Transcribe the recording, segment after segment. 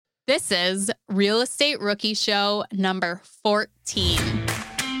This is Real Estate Rookie Show number 14.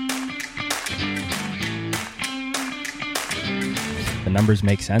 The numbers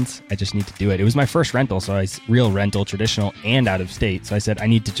make sense. I just need to do it. It was my first rental, so real rental, traditional and out of state. So I said, I'm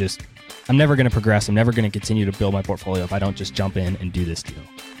never going to progress. I'm never going to continue to build my portfolio if I don't just jump in and do this deal.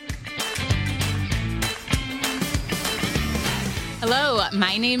 Hello,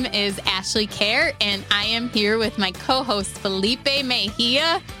 my name is Ashley Kerr, and I am here with my co-host Felipe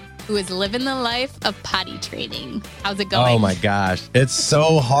Mejia, who is living the life of potty training. How's it going? Oh my gosh, it's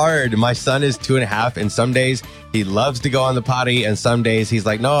so hard. My son is 2.5, and some days he loves to go on the potty, and some days he's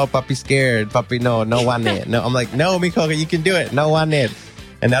like, no, puppy scared. Puppy, no one need. No, I'm like, no, Mikoka, you can do it. No one need.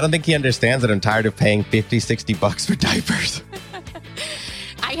 And I don't think he understands that I'm tired of paying $50-$60 for diapers.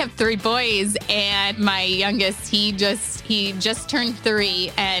 I have 3 boys, and my youngest, he just turned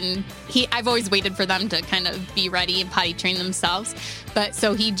 3, and I've always waited for them to kind of be ready and potty train themselves. But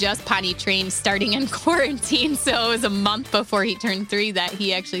so he just potty trained starting in quarantine. So it was a month before he turned 3 that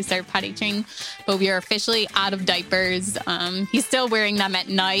he actually started potty training. But we are officially out of diapers. He's still wearing them at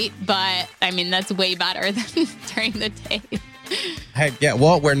night, but I mean, that's way better than during the day. Heck yeah.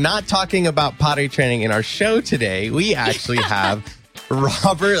 Well, we're not talking about potty training in our show today. We actually have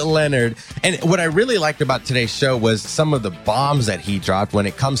Robert Leonard. And what I really liked about today's show was some of the bombs that he dropped when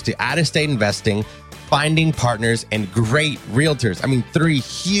it comes to out-of-state investing, finding partners, and great realtors. I mean, 3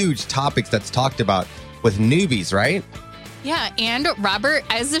 huge topics that's talked about with newbies, right? Yeah, and Robert,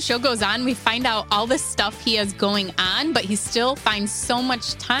 as the show goes on, we find out all the stuff he has going on, but he still finds so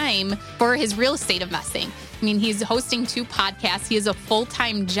much time for his real estate investing. I mean, he's hosting 2 podcasts. He has a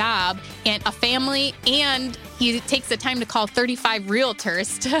full-time job and a family, and he takes the time to call 35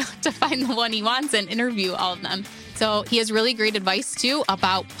 realtors to find the one he wants and interview all of them. So he has really great advice, too,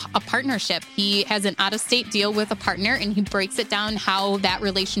 about a partnership. He has an out-of-state deal with a partner, and he breaks it down how that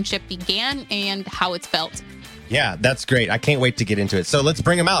relationship began and how it's built. Yeah, that's great. I can't wait to get into it. So let's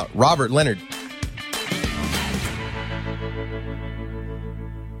bring him out. Robert Leonard.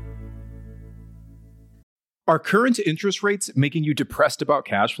 Are current interest rates making you depressed about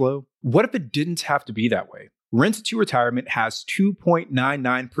cash flow? What if it didn't have to be that way? Rent to Retirement has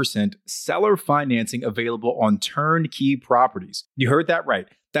 2.99% seller financing available on turnkey properties. You heard that right.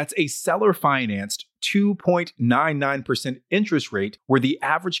 That's a seller financed 2.99% interest rate where the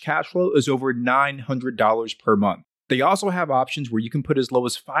average cash flow is over $900 per month. They also have options where you can put as low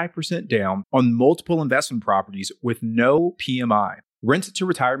as 5% down on multiple investment properties with no PMI. Rent to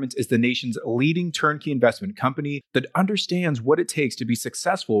Retirement is the nation's leading turnkey investment company that understands what it takes to be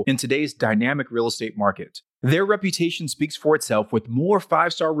successful in today's dynamic real estate market. Their reputation speaks for itself with more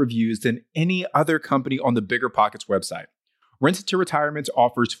 5-star reviews than any other company on the BiggerPockets website. Rent to Retirement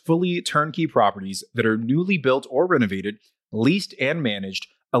offers fully turnkey properties that are newly built or renovated, leased and managed,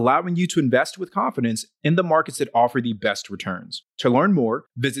 allowing you to invest with confidence in the markets that offer the best returns. To learn more,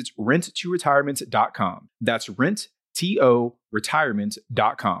 visit renttoretirement.com. That's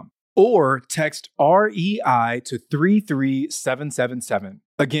renttoretirement.com. Or text REI to 33777.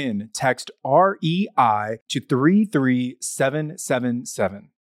 Again, text REI to 33777.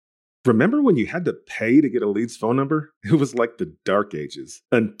 Remember when you had to pay to get a lead's phone number? It was like the dark ages,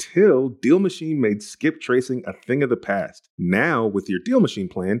 until Deal Machine made skip tracing a thing of the past. Now, with your Deal Machine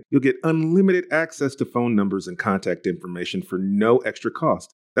plan, you'll get unlimited access to phone numbers and contact information for no extra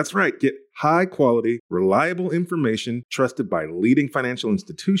cost. That's right, get high-quality, reliable information trusted by leading financial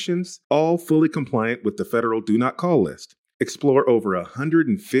institutions, all fully compliant with the federal Do Not Call list. Explore over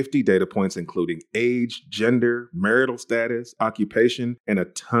 150 data points, including age, gender, marital status, occupation, and a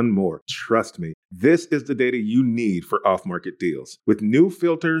ton more. Trust me, this is the data you need for off-market deals. With new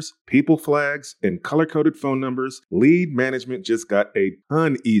filters, people flags, and color-coded phone numbers, lead management just got a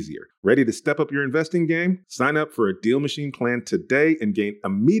ton easier. Ready to step up your investing game? Sign up for a Deal Machine plan today and gain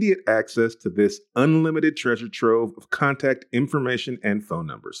immediate access to this unlimited treasure trove of contact information and phone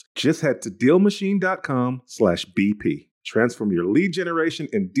numbers. Just head to DealMachine.com/BP. Transform your lead generation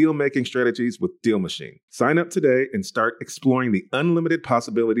and deal-making strategies with Deal Machine. Sign up today and start exploring the unlimited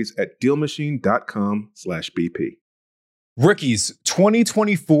possibilities at DealMachine.com/BP. Rookies,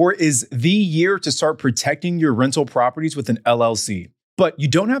 2024 is the year to start protecting your rental properties with an LLC. But you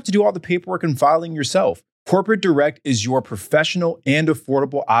don't have to do all the paperwork and filing yourself. Corporate Direct is your professional and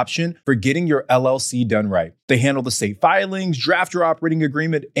affordable option for getting your LLC done right. They handle the state filings, draft your operating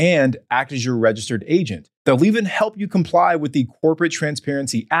agreement, and act as your registered agent. They'll even help you comply with the Corporate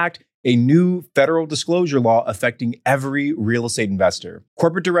Transparency Act a new federal disclosure law affecting every real estate investor.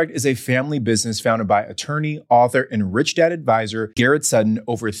 Corporate Direct is a family business founded by attorney, author, and Rich Dad advisor Garrett Sutton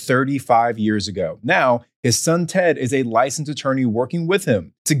over 35 years ago. Now, his son Ted is a licensed attorney working with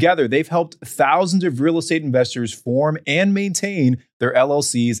him. Together, they've helped thousands of real estate investors form and maintain their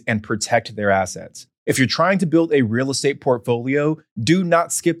LLCs and protect their assets. If you're trying to build a real estate portfolio, do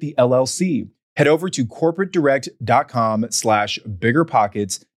not skip the LLC. Head over to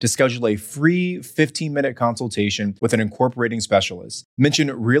corporatedirect.com/biggerpockets to schedule a free 15-minute consultation with an incorporating specialist. Mention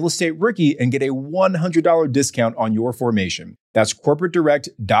Real Estate Ricky and get a $100 discount on your formation. That's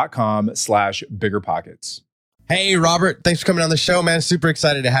corporatedirect.com/biggerpockets. Hey, Robert, thanks for coming on the show, man. Super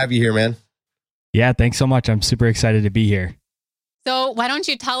excited to have you here, man. Yeah, thanks so much. I'm super excited to be here. So why don't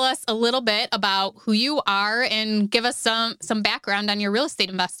you tell us a little bit about who you are and give us some background on your real estate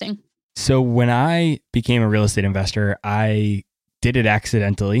investing? So when I became a real estate investor, I did it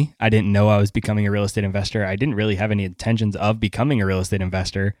accidentally. I didn't know I was becoming a real estate investor. I didn't really have any intentions of becoming a real estate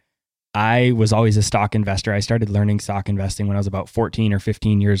investor. I was always a stock investor. I started learning stock investing when I was about 14 or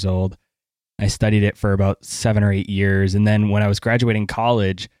 15 years old. I studied it for about 7 or 8 years. And then when I was graduating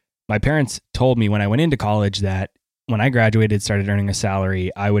college, my parents told me when I went into college that when I graduated, started earning a salary,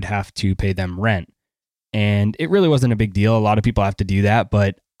 I would have to pay them rent. And it really wasn't a big deal. A lot of people have to do that,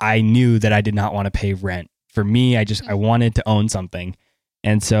 but I knew that I did not want to pay rent. For me, I wanted to own something.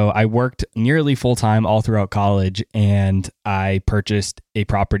 And so I worked nearly full time all throughout college, and I purchased a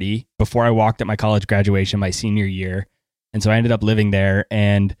property before I walked at my college graduation, my senior year. And so I ended up living there.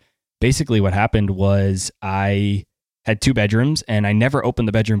 And basically what happened was I had 2 bedrooms and I never opened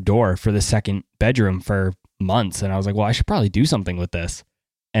the bedroom door for the second bedroom for months. And I was like, well, I should probably do something with this.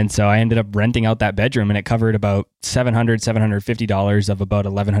 And so I ended up renting out that bedroom, and it covered about $750 of about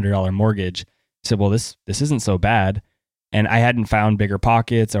 $1,100 mortgage. I said, well, this isn't so bad. And I hadn't found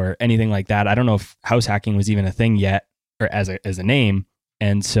BiggerPockets or anything like that. I don't know if house hacking was even a thing yet, or as a name.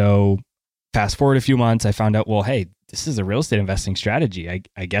 And so fast forward a few months, I found out, well, hey, this is a real estate investing strategy.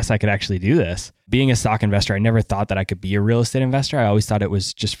 I guess I could actually do this. Being a stock investor, I never thought that I could be a real estate investor. I always thought it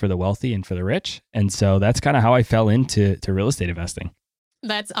was just for the wealthy and for the rich. And so that's kind of how I fell into real estate investing.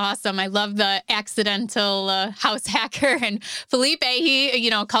 That's awesome. I love the accidental house hacker. And Felipe,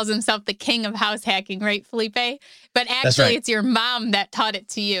 he, calls himself the king of house hacking, right, Felipe? But actually, It's your mom that taught it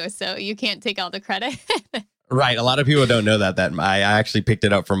to you, so you can't take all the credit. Right. A lot of people don't know that I actually picked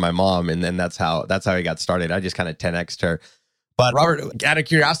it up from my mom, and then that's how he got started. I just kind of 10x'd her. But Robert, out of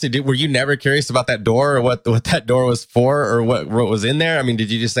curiosity, were you never curious about that door, or what that door was for, or what was in there? I mean,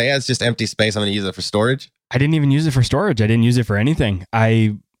 did you just say, it's just empty space, I'm going to use it for storage? I didn't even use it for storage. I didn't use it for anything.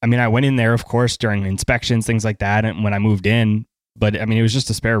 I went in there, of course, during inspections, things like that, and when I moved in. But I mean, it was just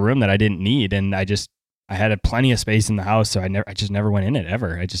a spare room that I didn't need, and I had plenty of space in the house, so I just never went in it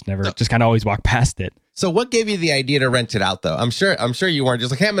ever. I just kind of always walked past it. So what gave you the idea to rent it out, though? I'm sure you weren't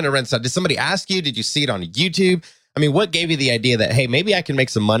just like, hey, I'm going to rent it out. Did somebody ask you? Did you see it on YouTube? I mean, what gave you the idea that, hey, maybe I can make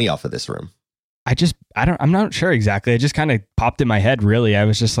some money off of this room? I'm not sure exactly. It just kind of popped in my head, really. I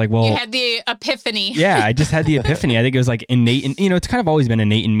was just like, well, you had the epiphany. Yeah, I just had the epiphany. I think it was like innate, and it's kind of always been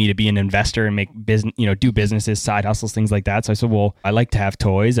innate in me to be an investor and make business, do businesses, side hustles, things like that. So I said, well, I like to have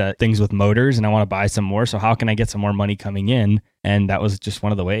toys, things with motors, and I want to buy some more. So how can I get some more money coming in? And that was just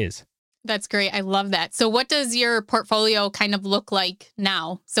one of the ways. That's great. I love that. So what does your portfolio kind of look like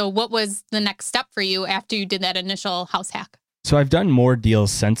now? So what was the next step for you after you did that initial house hack? So I've done more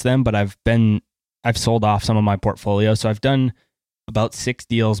deals since then, but I've sold off some of my portfolio. So I've done about 6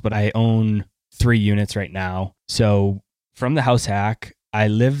 deals, but I own 3 units right now. So from the house hack, I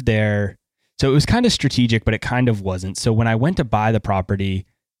lived there. So it was kind of strategic, but it kind of wasn't. So when I went to buy the property,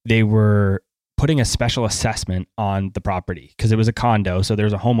 they were putting a special assessment on the property because it was a condo. So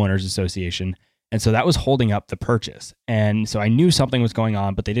there's a homeowners association. And so that was holding up the purchase. And so I knew something was going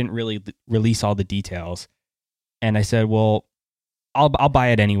on, but they didn't really release all the details. And I said, well, I'll buy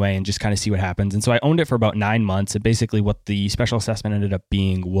it anyway and just kind of see what happens. And so I owned it for about 9 months. And basically what the special assessment ended up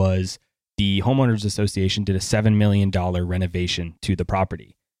being was the homeowners association did a $7 million renovation to the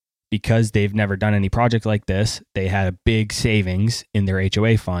property. Because they've never done any project like this, they had a big savings in their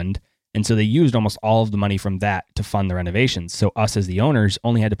HOA fund. And so they used almost all of the money from that to fund the renovations. So us as the owners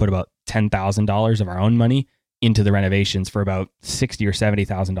only had to put about $10,000 of our own money into the renovations for about $60,000 or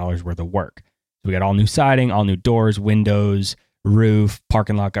 $70,000 worth of work. So we got all new siding, all new doors, windows, roof,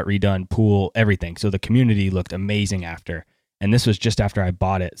 parking lot got redone, pool, everything. So the community looked amazing after. And this was just after I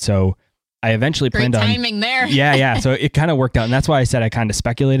bought it. So I eventually planned on... Great timing there. Yeah. So it kind of worked out. And that's why I said I kind of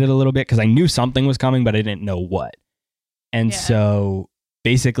speculated a little bit because I knew something was coming, but I didn't know what. And so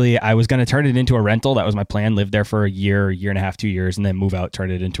basically I was going to turn it into a rental. That was my plan. Live there for a year and a half, 2 years, and then move out,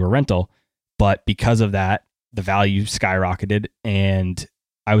 turn it into a rental. But because of that, the value skyrocketed and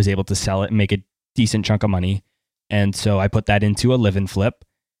I was able to sell it and make a decent chunk of money. And so I put that into a live and flip.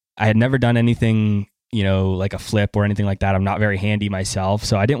 I had never done anything, like a flip or anything like that. I'm not very handy myself.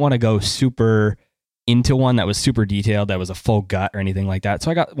 So I didn't want to go super into one that was super detailed, that was a full gut or anything like that.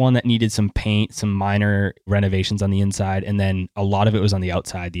 So I got one that needed some paint, some minor renovations on the inside. And then a lot of it was on the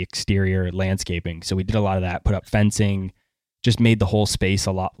outside, the exterior landscaping. So we did a lot of that, put up fencing, just made the whole space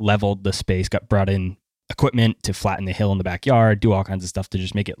a lot, leveled the space, got brought in equipment to flatten the hill in the backyard, do all kinds of stuff to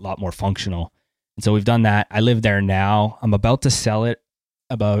just make it a lot more functional. And so we've done that. I live there now. I'm about to sell it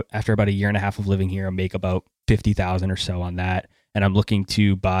after about a year and a half of living here. I'll make about $50,000 or so on that. And I'm looking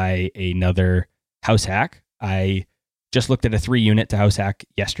to buy another house hack. I just looked at a 3-unit to house hack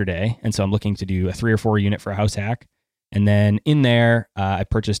yesterday. And so I'm looking to do a 3 or 4 unit for a house hack. And then in there, I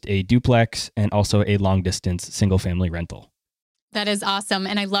purchased a duplex and also a long distance single family rental. That is awesome.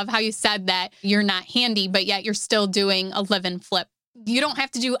 And I love how you said that you're not handy, but yet you're still doing a live and flip. You don't have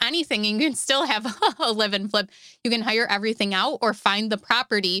to do anything. You can still have a live and flip. You can hire everything out or find the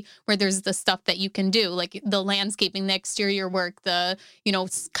property where there's the stuff that you can do, like the landscaping, the exterior work, the,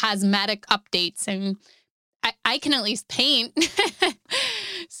 cosmetic updates. And I can at least paint.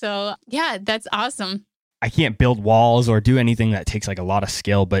 So yeah, that's awesome. I can't build walls or do anything that takes like a lot of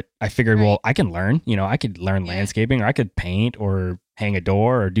skill, but I figured, Right. well, I can learn, I could learn landscaping, or I could paint or hang a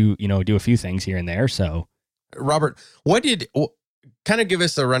door or do a few things here and there. So Robert, kind of give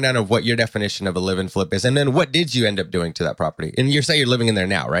us a rundown of what your definition of a live and flip is, and then what did you end up doing to that property? And you say you're living in there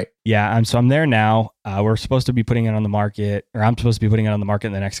now, right? yeah, I'm there now. We're supposed to be putting it on the market, or I'm supposed to be putting it on the market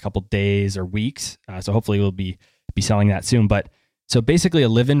in the next couple days or weeks. So hopefully we'll be selling that soon. But so basically a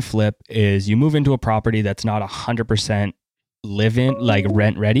live and flip is you move into a property that's not 100% live in, like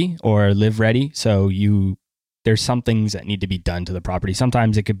rent ready or live ready. So there's some things that need to be done to the property.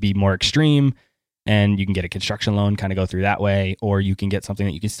 Sometimes it could be more extreme and you can get a construction loan, kind of go through that way, or you can get something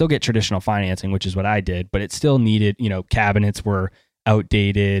that you can still get traditional financing, which is what I did, but it still needed, cabinets were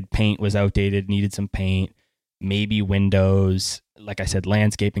outdated, paint was outdated, needed some paint, maybe windows, like I said,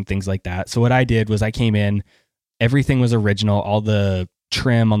 landscaping, things like that. So what I did was I came in, everything was original, all the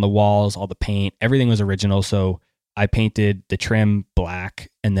trim on the walls, all the paint, everything was original. So I painted the trim black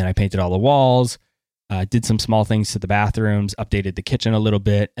and then I painted all the walls, did some small things to the bathrooms, updated the kitchen a little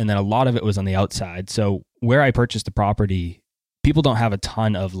bit, and then a lot of it was on the outside. So where I purchased the property, people don't have a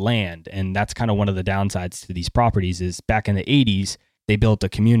ton of land, and that's kind of one of the downsides to these properties is back in the 80s, they built a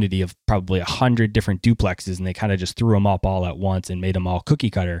community of probably 100 different duplexes, and they kind of just threw them up all at once and made them all cookie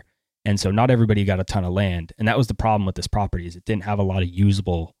cutter. And so not everybody got a ton of land. And that was the problem with this property is it didn't have a lot of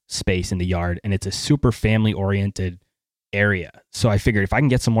usable space in the yard, and it's a super family-oriented area. So I figured if I can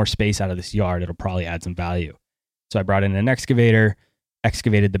get some more space out of this yard, it'll probably add some value. So I brought in an excavator,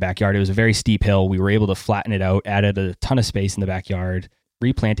 excavated the backyard. It was a very steep hill. We were able to flatten it out, added a ton of space in the backyard,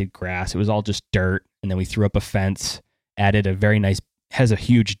 replanted grass. It was all just dirt. And then we threw up a fence, added a very nice, has a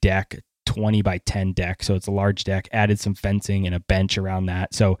huge deck, 20 by 10 deck. So it's a large deck, added some fencing and a bench around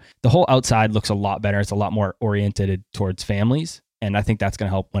that. So the whole outside looks a lot better. It's a lot more oriented towards families. And I think that's going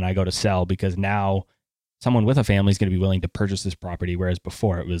to help when I go to sell, because now someone with a family is going to be willing to purchase this property, whereas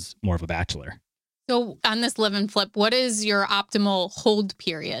before it was more of a bachelor. So on this live and flip, what is your optimal hold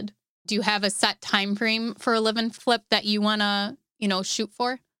period? Do you have a set time frame for a live and flip that you want to, shoot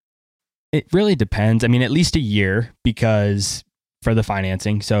for? It really depends. I mean, at least a year, because for the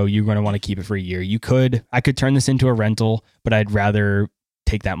financing. So you're going to want to keep it for a year. I could turn this into a rental, but I'd rather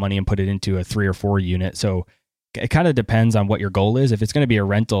take that money and put it into a 3 or 4 unit. So it kind of depends on what your goal is. If it's going to be a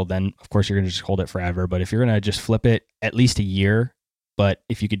rental, then of course you're going to just hold it forever. But if you're going to just flip it, at least a year. But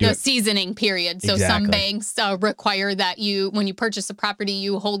if you could do the it, seasoning period. So Exactly. some banks require that when you purchase a property,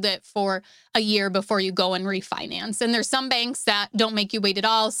 you hold it for a year before you go and refinance. And there's some banks that don't make you wait at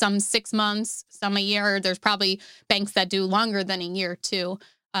all. Some 6 months, some a year. There's probably banks that do longer than a year too.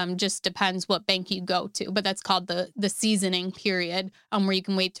 Just depends what bank you go to, but that's called the seasoning period, where you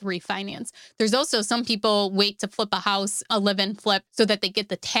can wait to refinance. There's also some people wait to flip a house, a live-in flip, so that they get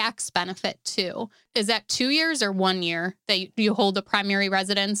the tax benefit too. Is that 2 years or 1 year that you hold a primary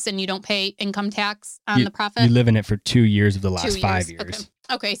residence and you don't pay income tax on the profit? you live in it for 2 years of the last 2 5 years.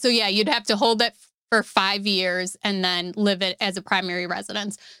 Okay. So yeah, you'd have to hold it for 5 years and then live it as a primary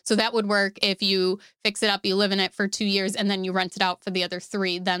residence. So that would work if you fix it up, you live in it for 2 years, and then you rent it out for the other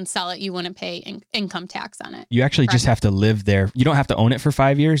 3, then sell it. You wouldn't pay income tax on it. You actually just have to live there. You don't have to own it for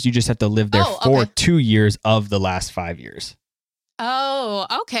 5 years. You just have to live there for 2 years of the last 5 years. Oh,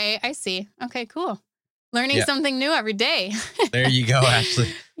 okay. I see. Okay, cool. Learning something new every day. There you go, Ashley.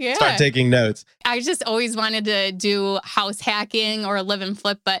 Yeah. Start taking notes. I just always wanted to do house hacking or live and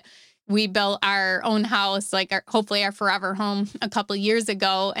flip, but we built our own house, like hopefully our forever home a couple of years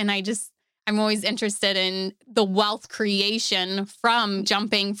ago. And I'm always interested in the wealth creation from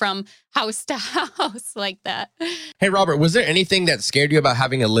jumping from house to house like that. Hey, Robert, was there anything that scared you about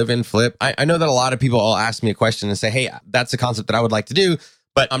having a live-in flip? I know that a lot of people all ask me a question and say, hey, that's a concept that I would like to do,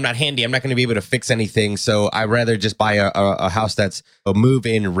 but I'm not handy. I'm not going to be able to fix anything. So I'd rather just buy a house that's a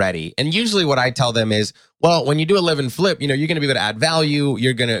move-in ready. And usually what I tell them is, well, when you do a live and flip, you're going to be able to add value.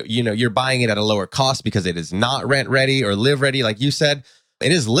 You're going to, you're buying it at a lower cost because it is not rent ready or live ready, like you said.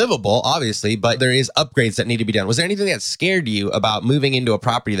 It is livable, obviously, but there is upgrades that need to be done. Was there anything that scared you about moving into a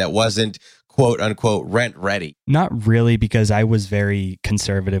property that wasn't quote unquote rent ready? Not really, because I was very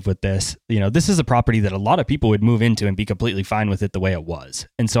conservative with this. This is a property that a lot of people would move into and be completely fine with it the way it was.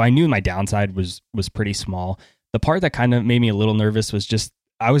 And so I knew my downside was pretty small. The part that kind of made me a little nervous was just,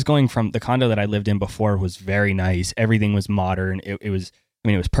 I was going from the condo that I lived in before was very nice. Everything was modern. It was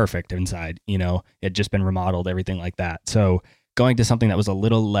perfect inside, it had just been remodeled, everything like that. So going to something that was a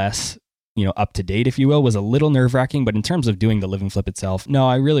little less, up to date, if you will, was a little nerve wracking. But in terms of doing the live and flip itself, no,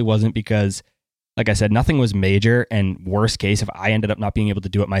 I really wasn't, because like I said, nothing was major. And worst case, if I ended up not being able to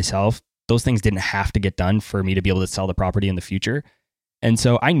do it myself, those things didn't have to get done for me to be able to sell the property in the future. And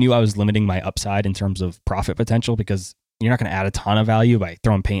so I knew I was limiting my upside in terms of profit potential, because you're not going to add a ton of value by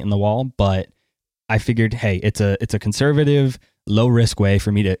throwing paint in the wall. But I figured, hey, it's a conservative, low risk way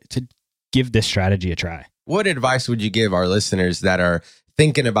for me to give this strategy a try. What advice would you give our listeners that are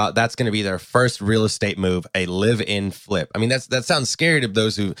thinking about that's going to be their first real estate move, a live-in flip? I mean, that sounds scary to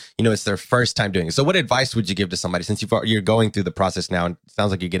those who, it's their first time doing it. So what advice would you give to somebody, since you're going through the process now and it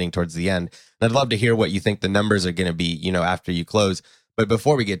sounds like you're getting towards the end? And I'd love to hear what you think the numbers are going to be, after you close. But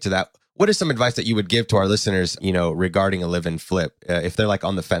before we get to that, what is some advice that you would give to our listeners, regarding a live-in flip, if they're like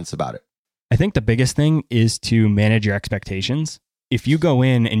on the fence about it? I think the biggest thing is to manage your expectations. If you go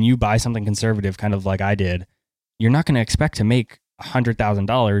in and you buy something conservative, kind of like I did, you're not going to expect to make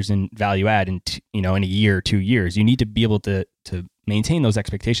 $100,000 in value add in in a year, 2 years. You need to be able to maintain those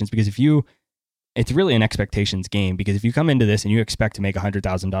expectations, because it's really an expectations game. Because if you come into this and you expect to make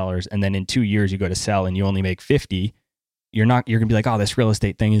 $100,000 and then in 2 years you go to sell and you only make 50, you're going to be like, oh, this real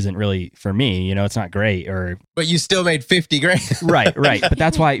estate thing isn't really for me. It's not great. But you still made 50 grand. Right. But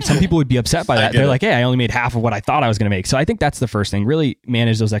that's why some people would be upset by that. They're like, hey, I only made half of what I thought I was going to make. So I think that's the first thing. Really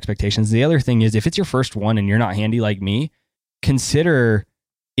manage those expectations. The other thing is, if it's your first one and you're not handy like me, consider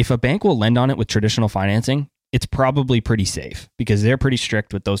if a bank will lend on it with traditional financing, it's probably pretty safe, because they're pretty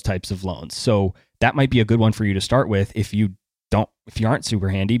strict with those types of loans. So that might be a good one for you to start with if you aren't super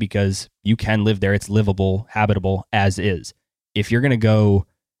handy, because you can live there. It's livable, habitable as is. If you're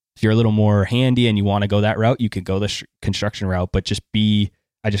a little more handy and you want to go that route, you could go the construction route, but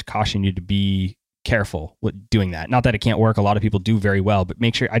I just caution you to be careful with doing that. Not that it can't work. A lot of people do very well, but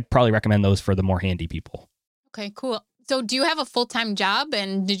make sure, I'd probably recommend those for the more handy people. Okay, cool. So do you have a full-time job,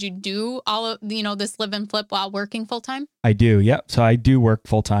 and did you do all of, this live and flip while working full-time? I do. Yep. So I do work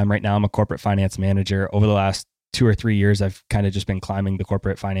full-time right now. I'm a corporate finance manager. Over the last 2 or 3 years, I've kind of just been climbing the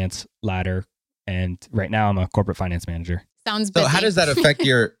corporate finance ladder. And right now I'm a corporate finance manager. Sounds busy. So how does that affect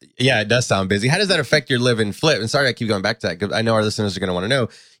it does sound busy. How does that affect your live and flip? And sorry, I keep going back to that, because I know our listeners are going to want to know,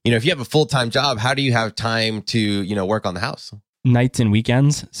 if you have a full-time job, how do you have time to, work on the house? Nights and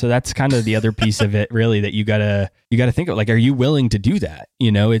weekends. So that's kind of the other piece of it, really, that you gotta think of, like, are you willing to do that?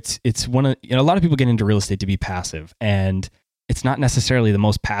 It's one of, a lot of people get into real estate to be passive, and it's not necessarily the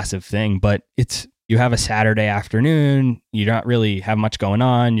most passive thing, but you have a Saturday afternoon, you don't really have much going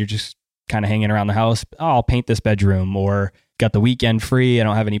on. You're just kind of hanging around the house. Oh, I'll paint this bedroom, or got the weekend free. I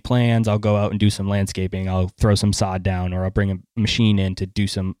don't have any plans. I'll go out and do some landscaping. I'll throw some sod down, or I'll bring a machine in to do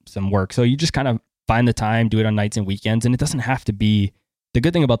some work. So you just kind of find the time, do it on nights and weekends. And it doesn't have to be, the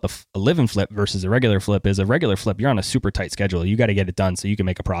good thing about a live and flip versus a regular flip is, a regular flip, you're on a super tight schedule. You got to get it done so you can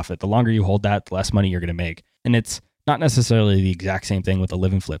make a profit. The longer you hold that, the less money you're going to make. And it's not necessarily the exact same thing with a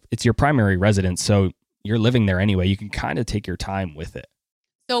live and flip. It's your primary residence, so you're living there anyway. You can kind of take your time with it.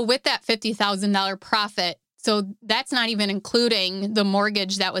 So with that $50,000 profit, so that's not even including the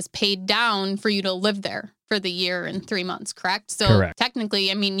mortgage that was paid down for you to live there for the year and 3 months, correct? So Correct. Technically,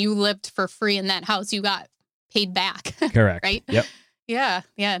 you lived for free in that house. You got paid back. Correct. Right? Yep.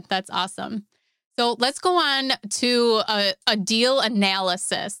 Yeah, that's awesome. So let's go on to a deal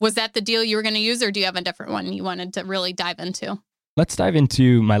analysis. Was that the deal you were going to use, or do you have a different one you wanted to really dive into? Let's dive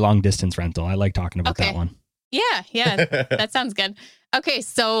into my long distance rental. I like talking about that one. Yeah, that sounds good. Okay,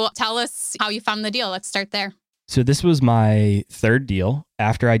 so tell us how you found the deal. Let's start there. So this was my third deal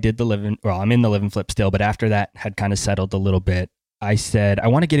after I did the I'm in the live and flip still, but after that had kind of settled a little bit, I said, I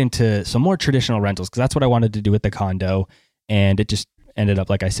want to get into some more traditional rentals because that's what I wanted to do with the condo. And it just ended up,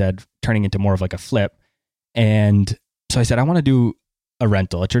 like I said, turning into more of like a flip. And so I said, I want to do a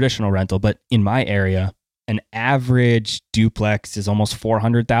rental, a traditional rental, but in my area, an average duplex is almost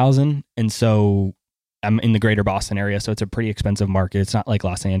 $400,000. And so I'm in the greater Boston area, so it's a pretty expensive market. It's not like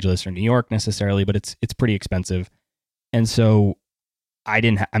Los Angeles or New York necessarily, but it's pretty expensive. And so I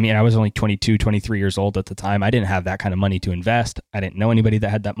was only 22, 23 years old at the time. I didn't have that kind of money to invest. I didn't know anybody that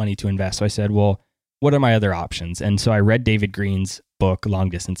had that money to invest. So I said, well, what are my other options? And so I read David Green's book, Long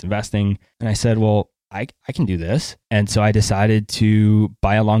Distance Investing. And I said, well, I can do this. And so I decided to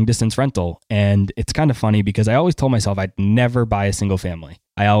buy a long distance rental. And it's kind of funny because I always told myself I'd never buy a single family.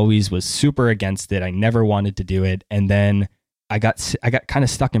 I always was super against it. I never wanted to do it. And then I got kind of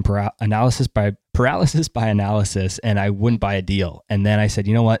stuck in paralysis by analysis, and I wouldn't buy a deal. And then I said,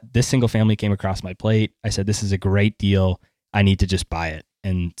 you know what? This single family came across my plate. I said, this is a great deal. I need to just buy it.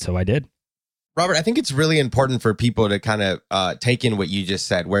 And so I did. Robert, I think it's really important for people to kind of take in what you just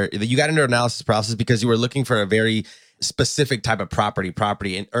said, where you got into analysis process because you were looking for a very specific type of property,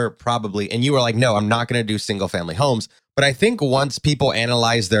 and you were like, no, I'm not going to do single family homes. But I think once people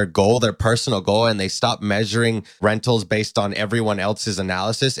analyze their goal, their personal goal, and they stop measuring rentals based on everyone else's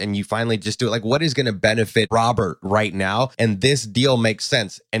analysis, and you finally just do it like, what is going to benefit Robert right now? And this deal makes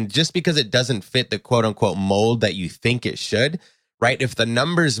sense. And just because it doesn't fit the quote unquote mold that you think it should, right? If the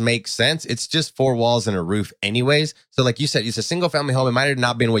numbers make sense, it's just 4 walls and a roof anyways. So like you said, it's a single family home. It might have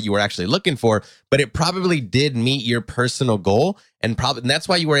not been what you were actually looking for, but it probably did meet your personal goal. And that's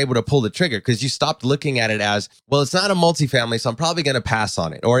why you were able to pull the trigger, because you stopped looking at it as, well, it's not a multifamily, so I'm probably going to pass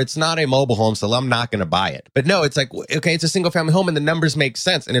on it. Or it's not a mobile home, so I'm not going to buy it. But no, it's like, okay, it's a single family home and the numbers make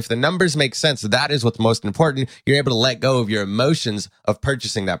sense. And if the numbers make sense, that is what's most important. You're able to let go of your emotions of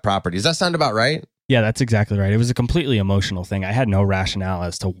purchasing that property. Does that sound about right? Yeah, that's exactly right. It was a completely emotional thing. I had no rationale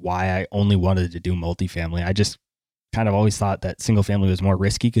as to why I only wanted to do multifamily. I just kind of always thought that single family was more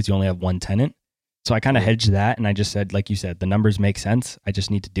risky because you only have one tenant. So I kind of hedged that, and I just said, like you said, the numbers make sense. I just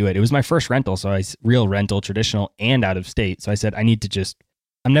need to do it. It was my first rental, so real rental, traditional and out of state. So I said, I'm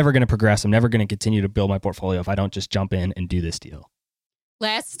never going to progress. I'm never going to continue to build my portfolio if I don't just jump in and do this deal.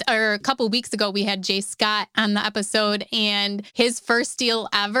 A couple weeks ago, we had Jay Scott on the episode, and his first deal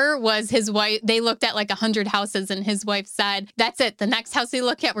ever was his wife. They looked at like 100 houses, and his wife said, that's it. The next house they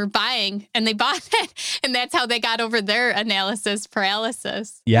look at, we're buying. And they bought it. And that's how they got over their analysis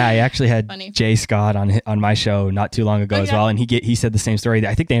paralysis. Yeah, I actually had Jay Scott on my show not too long ago as well. And he said the same story.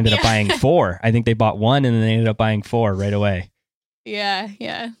 I think they ended up buying 4. I think they bought 1 and then they ended up buying 4 right away. Yeah.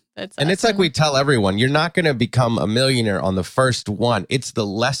 That's awesome. And it's like we tell everyone, you're not going to become a millionaire on the first one. It's the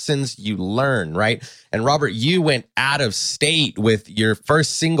lessons you learn, right? And Robert, you went out of state with your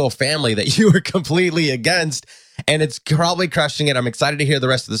first single family that you were completely against, and it's probably crushing it. I'm excited to hear the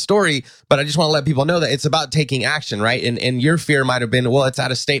rest of the story, but I just want to let people know that it's about taking action, right? And your fear might have been, well, it's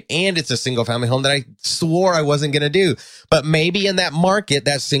out of state and it's a single family home that I swore I wasn't going to do. But maybe in that market,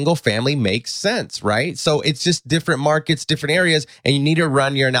 that single family makes sense, right? So it's just different markets, different areas, and you need to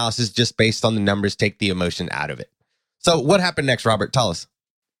run your analysis just based on the numbers, take the emotion out of it. So what happened next, Robert? Tell us.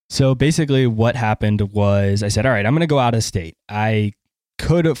 So basically what happened was I said, all right, I'm going to go out of state. I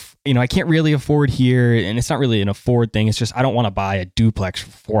could have, I can't really afford here, and it's not really an afford thing. It's just, I don't want to buy a duplex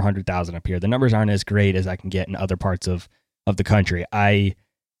for $400,000 up here. The numbers aren't as great as I can get in other parts of the country. I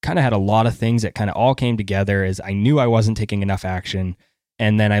kind of had a lot of things that kind of all came together as I knew I wasn't taking enough action.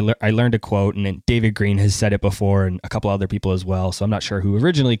 And then I learned a quote, and then David Green has said it before and a couple other people as well. So I'm not sure who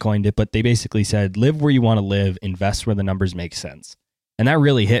originally coined it, but they basically said, live where you want to live, invest where the numbers make sense. And that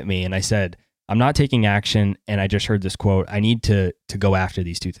really hit me. And I said, I'm not taking action. And I just heard this quote. I need to go after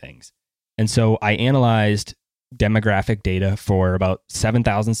these two things. And so I analyzed demographic data for about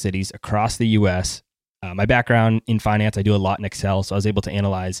 7,000 cities across the US. My background in finance, I do a lot in Excel. So I was able to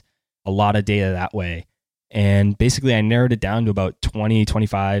analyze a lot of data that way. And basically I narrowed it down to about 20,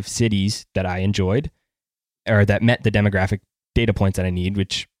 25 cities that I enjoyed or that met the demographic data points that I need,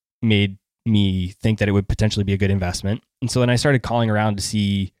 which made me think that it would potentially be a good investment. And so then I started calling around to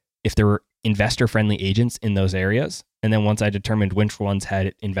see if there were investor-friendly agents in those areas. And then once I determined which ones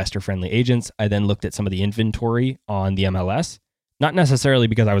had investor-friendly agents, I then looked at some of the inventory on the MLS. Not necessarily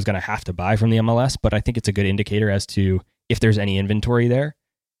because I was going to have to buy from the MLS, but I think it's a good indicator as to if there's any inventory there.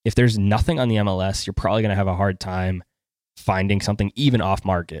 If there's nothing on the MLS, you're probably going to have a hard time finding something even off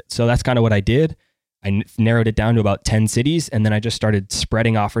market. So that's kind of what I did. I narrowed it down to about 10 cities, and then I just started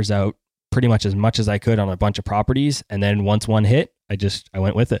spreading offers out pretty much as I could on a bunch of properties. And then once one hit, I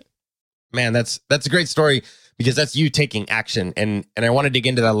went with it. Man, that's a great story, because that's you taking action. And I want to dig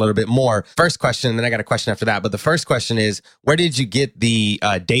into that a little bit more. First question, and then I got a question after that. But the first question is, where did you get the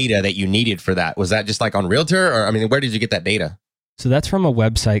data that you needed for that? Was that just like on Realtor? Or, I mean, where did you get that data? So that's from a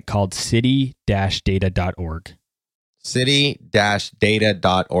website called city-data.org.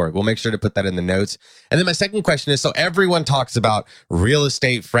 City-data.org. We'll make sure to put that in the notes. And then my second question is, so everyone talks about real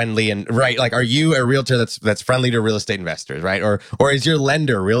estate friendly and right, like, are you a realtor that's friendly to real estate investors, right? Or is your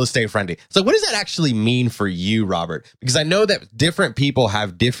lender real estate friendly? So what does that actually mean for you, Robert? Because I know that different people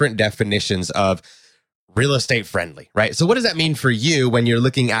have different definitions of real estate friendly, right? So what does that mean for you when you're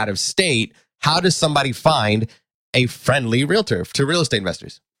looking out of state? How does somebody find a friendly realtor to real estate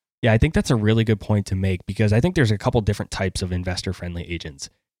investors? Yeah, I think that's a really good point to make, because I think there's a couple different types of investor-friendly agents.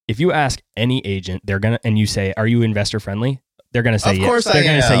 If you ask any agent, and you say, "Are you investor-friendly?" They're going to say yes. Of course they're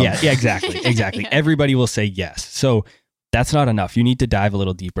going to say yes. Yeah, exactly. Yeah. Everybody will say yes. So that's not enough. You need to dive a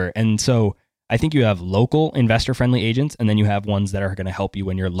little deeper. And so I think you have local investor-friendly agents, and then you have ones that are going to help you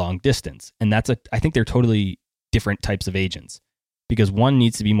when you're long distance. And I think they're totally different types of agents, because one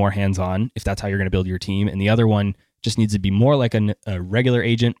needs to be more hands-on if that's how you're going to build your team, and the other one just needs to be more like a regular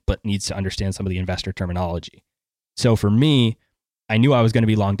agent, but needs to understand some of the investor terminology. So for me, I knew I was going to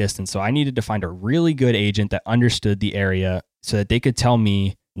be long distance, so I needed to find a really good agent that understood the area so that they could tell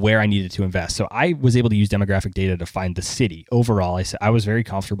me where I needed to invest. So I was able to use demographic data to find the city. Overall, I was very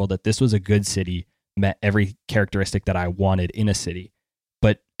comfortable that this was a good city, met every characteristic that I wanted in a city.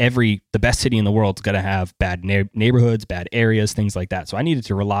 But the best city in the world is going to have bad neighborhoods, bad areas, things like that. So I needed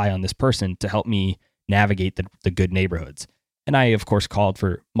to rely on this person to help me navigate the good neighborhoods. And I, of course, called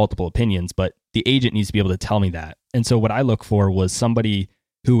for multiple opinions, but the agent needs to be able to tell me that. And so what I look for was somebody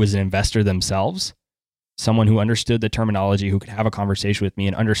who was an investor themselves, someone who understood the terminology, who could have a conversation with me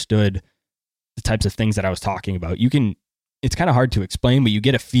and understood the types of things that I was talking about. It's kind of hard to explain, but you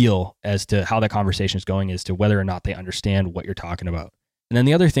get a feel as to how that conversation is going as to whether or not they understand what you're talking about. And then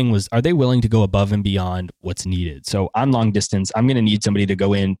the other thing was, are they willing to go above and beyond what's needed? So on long distance, I'm going to need somebody to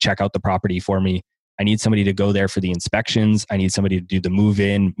go in, check out the property for me. I need somebody to go there for the inspections. I need somebody to do the move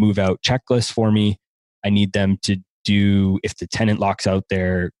in, move out checklist for me. I need them to do, if the tenant locks out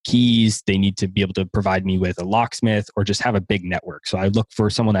their keys, they need to be able to provide me with a locksmith or just have a big network. So I look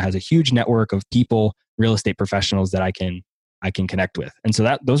for someone that has a huge network of people, real estate professionals that I can connect with. And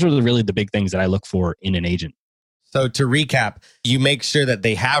so those are really the big things that I look for in an agent. So to recap, you make sure that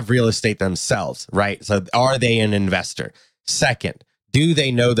they have real estate themselves, right? So are they an investor? Second, do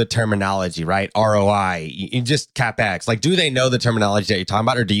they know the terminology, right? ROI, just CapEx. Like, do they know the terminology that you're talking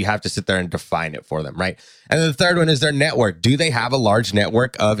about, or do you have to sit there and define it for them, right? And then the third one is their network. Do they have a large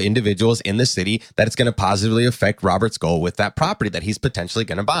network of individuals in the city that it's going to positively affect Robert's goal with that property that he's potentially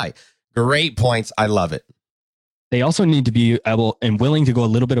going to buy? Great points. I love it. They also need to be able and willing to go a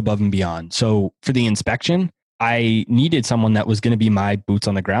little bit above and beyond. So for the inspection, I needed someone that was going to be my boots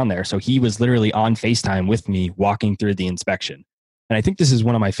on the ground there. So he was literally on FaceTime with me walking through the inspection. And I think this is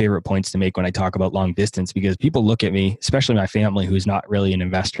one of my favorite points to make when I talk about long distance, because people look at me, especially my family, who's not really an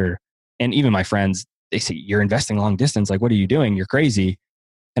investor, and even my friends, they say, "You're investing long distance. Like, what are you doing? You're crazy."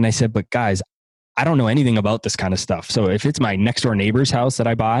 And I said, "But guys, I don't know anything about this kind of stuff. So if it's my next door neighbor's house that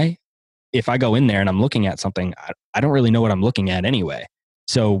I buy, if I go in there and I'm looking at something, I don't really know what I'm looking at anyway.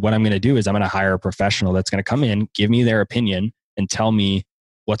 So what I'm going to do is I'm going to hire a professional that's going to come in, give me their opinion, and tell me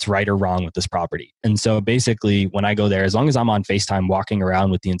what's right or wrong with this property." And so basically when I go there, as long as I'm on FaceTime walking around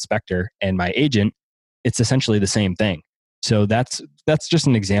with the inspector and my agent, it's essentially the same thing. So that's just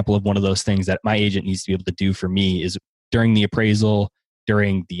an example of one of those things that my agent needs to be able to do for me, is during the appraisal,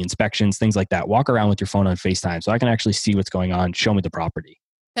 during the inspections, things like that, walk around with your phone on FaceTime so I can actually see what's going on, show me the property.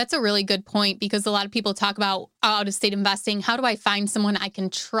 That's a really good point, because a lot of people talk about out-of-state investing. How do I find someone I can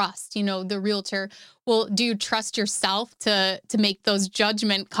trust? The realtor. Well, do you trust yourself to make those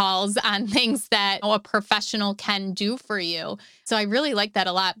judgment calls on things that a professional can do for you? So I really like that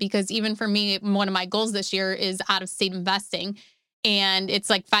a lot, because even for me, one of my goals this year is out-of-state investing. And it's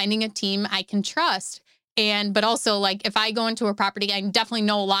like finding a team I can trust. But also, like, if I go into a property, I definitely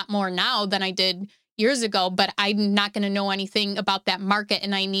know a lot more now than I did years ago, but I'm not going to know anything about that market,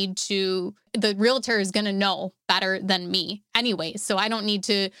 and the realtor is going to know better than me anyway. So I don't need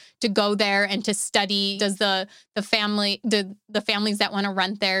to go there and to study. Does the families that want to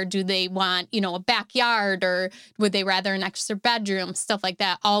rent there, do they want, a backyard, or would they rather an extra bedroom, stuff like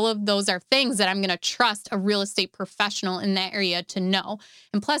that? All of those are things that I'm going to trust a real estate professional in that area to know.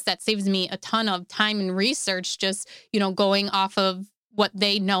 And plus that saves me a ton of time and research, just, going off of what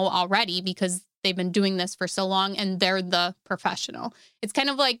they know already, because they've been doing this for so long and they're the professional. It's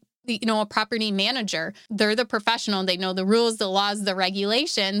kind of like a property manager. They're the professional. They know the rules, the laws, the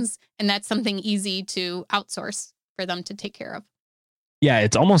regulations, and that's something easy to outsource for them to take care of. Yeah,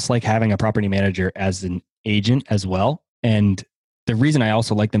 it's almost like having a property manager as an agent as well. And the reason I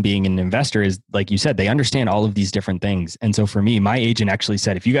also like them being an investor is, like you said, they understand all of these different things. And so for me, my agent actually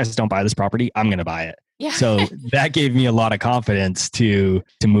said, if you guys don't buy this property, I'm going to buy it. Yeah. So that gave me a lot of confidence to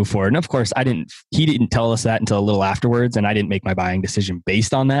move forward. And of course, he didn't tell us that until a little afterwards, and I didn't make my buying decision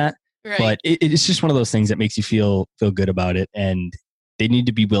based on that. Right. But it's just one of those things that makes you feel good about it. And they need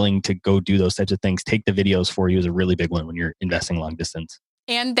to be willing to go do those types of things. Take the videos for you is a really big one when you're investing long distance.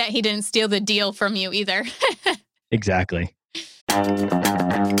 And that he didn't steal the deal from you either. Exactly.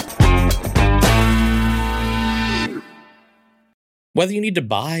 Whether you need to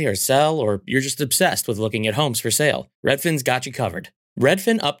buy or sell, or you're just obsessed with looking at homes for sale, Redfin's got you covered.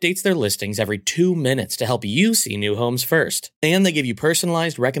 Redfin updates their listings every 2 minutes to help you see new homes first. And they give you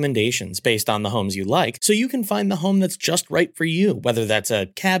personalized recommendations based on the homes you like, so you can find the home that's just right for you, whether that's a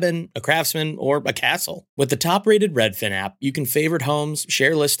cabin, a Craftsman, or a castle. With the top-rated Redfin app, you can favorite homes,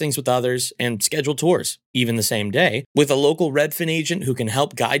 share listings with others, and schedule tours, even the same day, with a local Redfin agent who can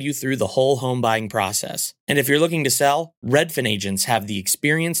help guide you through the whole home buying process. And if you're looking to sell, Redfin agents have the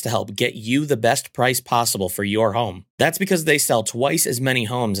experience to help get you the best price possible for your home. That's because they sell twice as many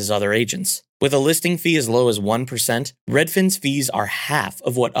homes as other agents. With a listing fee as low as 1%, Redfin's fees are half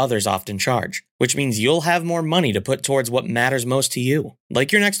of what others often charge, which means you'll have more money to put towards what matters most to you,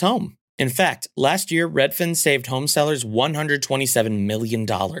 like your next home. In fact, last year, Redfin saved home sellers $127 million.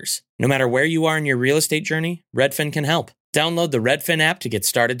 No matter where you are in your real estate journey, Redfin can help. Download the Redfin app to get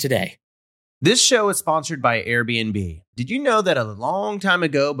started today. This show is sponsored by Airbnb. Did you know that a long time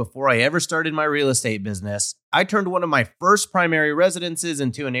ago, before I ever started my real estate business, I turned one of my first primary residences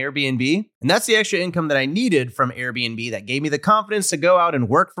into an Airbnb? And that's the extra income that I needed from Airbnb that gave me the confidence to go out and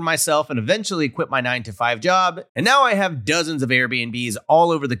work for myself and eventually quit my 9-to-5 job. And now I have dozens of Airbnbs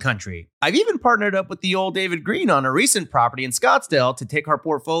all over the country. I've even partnered up with the old David Green on a recent property in Scottsdale to take our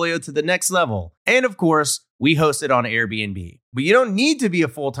portfolio to the next level. And of course, we host it on Airbnb. But you don't need to be a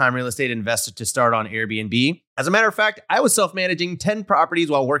full-time real estate investor to start on Airbnb. As a matter of fact, I was self-managing 10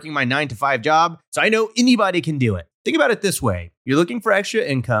 properties while working my 9-to-5 job, so I know anybody can do it. Think about it this way. You're looking for extra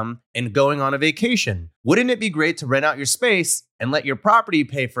income and going on a vacation. Wouldn't it be great to rent out your space and let your property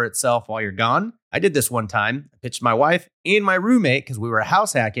pay for itself while you're gone? I did this one time. I pitched my wife and my roommate, because we were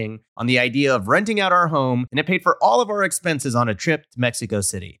house hacking, on the idea of renting out our home, and it paid for all of our expenses on a trip to Mexico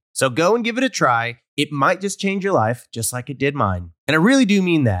City. So go and give it a try. It might just change your life, just like it did mine. And I really do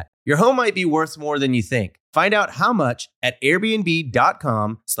mean that. Your home might be worth more than you think. Find out how much at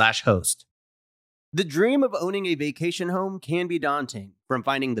airbnb.com/host. The dream of owning a vacation home can be daunting. From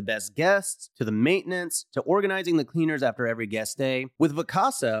finding the best guests, to the maintenance, to organizing the cleaners after every guest stay, with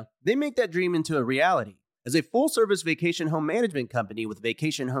Vacasa, they make that dream into a reality. As a full-service vacation home management company with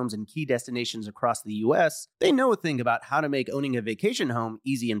vacation homes in key destinations across the U.S., they know a thing about how to make owning a vacation home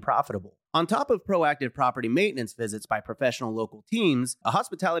easy and profitable. On top of proactive property maintenance visits by professional local teams, a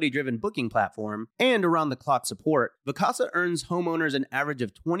hospitality-driven booking platform, and around-the-clock support, Vacasa earns homeowners an average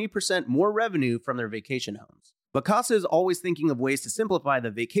of 20% more revenue from their vacation homes. Vacasa is always thinking of ways to simplify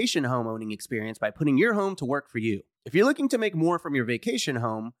the vacation home owning experience by putting your home to work for you. If you're looking to make more from your vacation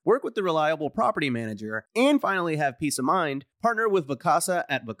home, work with the reliable property manager, and finally have peace of mind, partner with Vacasa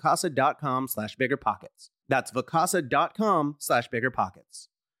at vacasa.com/biggerpockets. That's vacasa.com/biggerpockets.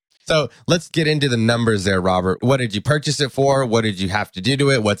 So let's get into the numbers there, Robert. What did you purchase it for? What did you have to do to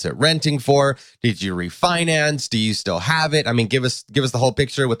it? What's it renting for? Did you refinance? Do you still have it? I mean, give us the whole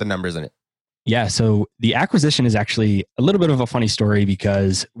picture with the numbers in it. Yeah, so the acquisition is actually a little bit of a funny story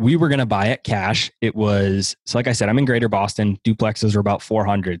because we were going to buy it cash. It was, so like I said, I'm in Greater Boston. Duplexes are about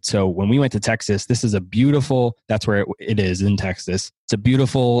 400. So when we went to Texas, this is a beautiful, that's where it is in Texas. It's a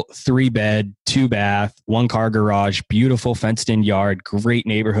beautiful 3-bed, 2-bath, 1-car garage, beautiful fenced-in yard, great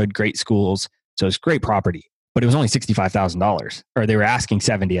neighborhood, great schools. So it's great property, but it was only $65,000, or they were asking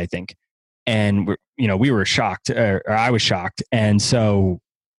 70, I think. And we were shocked, or I was shocked. And so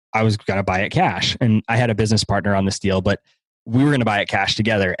I was going to buy it cash, and I had a business partner on this deal, but we were going to buy it cash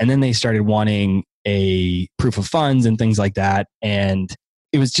together. And then they started wanting a proof of funds and things like that. And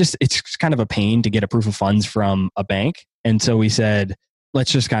it's kind of a pain to get a proof of funds from a bank. And so we said,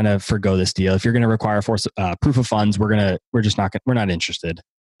 let's just kind of forgo this deal. If you're going to require proof of funds, we're not interested.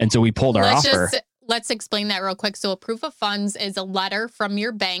 And so we pulled our offer. Let's explain that real quick. So a proof of funds is a letter from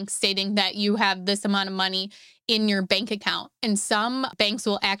your bank stating that you have this amount of money in your bank account. And some banks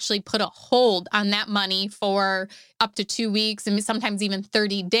will actually put a hold on that money for up to 2 weeks and sometimes even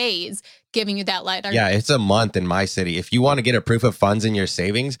 30 days, giving you that letter. Yeah, it's a month in my city. If you want to get a proof of funds in your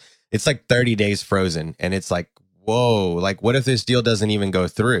savings, it's like 30 days frozen. And it's like, whoa, like what if this deal doesn't even go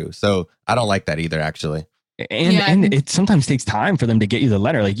through? So I don't like that either, actually. And it sometimes takes time for them to get you the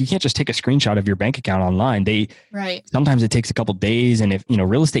letter. Like you can't just take a screenshot of your bank account online. Sometimes it takes a couple days, and if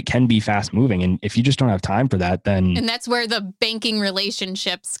real estate can be fast moving, and if you just don't have time for that, then and that's where the banking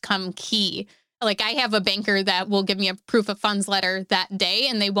relationships come key. Like I have a banker that will give me a proof of funds letter that day,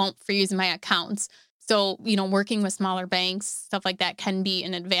 and they won't freeze my accounts. So, working with smaller banks, stuff like that can be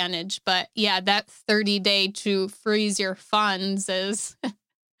an advantage. But yeah, that 30-day to freeze your funds is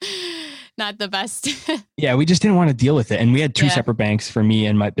not the best. Yeah, we just didn't want to deal with it. And we had two separate banks for me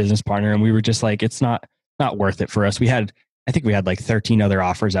and my business partner. And we were just like, it's not worth it for us. I think we had like 13 other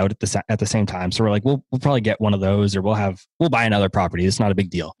offers out at the same time. So we're like, we'll probably get one of those, or we'll buy another property. It's not a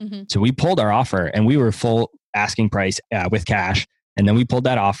big deal. Mm-hmm. So we pulled our offer, and we were full asking price with cash. And then we pulled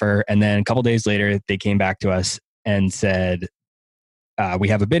that offer. And then a couple days later, they came back to us and said, we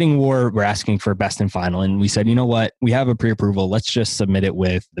have a bidding war. We're asking for best and final. And we said, you know what? We have a pre-approval. Let's just submit it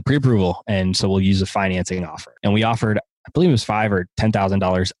with the pre-approval. And so we'll use a financing offer. And we offered, I believe it was $5,000 or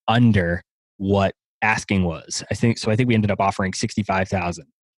 $10,000 under what asking was. I think we ended up offering $65,000,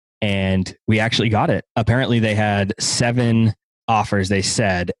 and we actually got it. Apparently they had 7 offers, they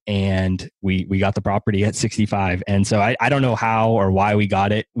said, and we got the property at 65. And so I don't know how or why we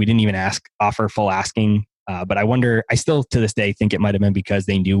got it. We didn't even offer full asking. But I still to this day think it might've been because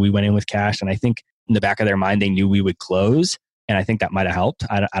they knew we went in with cash. And I think in the back of their mind, they knew we would close. And I think that might've helped.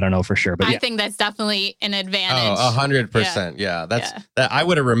 I don't know for sure, but I think that's definitely an advantage. Oh, 100%. Yeah. That I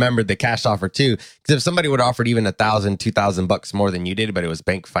would have remembered the cash offer too. Because if somebody would have offered even $1,000, $2,000 more than you did, but it was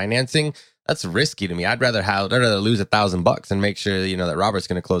bank financing, that's risky to me. I'd rather lose $1,000 and make sure that Robert's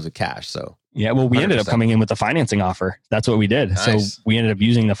going to close with cash. So yeah, well, we 100%. Ended up coming in with the financing offer. That's what we did. Nice. So we ended up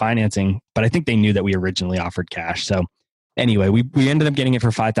using the financing, but I think they knew that we originally offered cash. So anyway, we ended up getting it for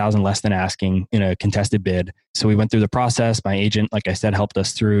 $5,000 less than asking in a contested bid. So we went through the process. My agent, like I said, helped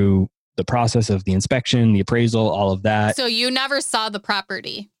us through the process of the inspection, the appraisal, all of that. So you never saw the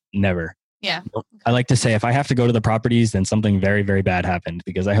property? Never. Yeah. I like to say if I have to go to the properties, then something very, very bad happened,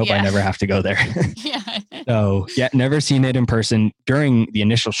 because I hope I never have to go there. So never seen it in person. During the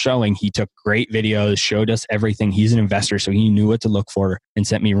initial showing, he took great videos, showed us everything. He's an investor, so he knew what to look for, and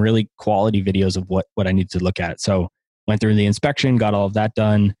sent me really quality videos of what I needed to look at. So went through the inspection, got all of that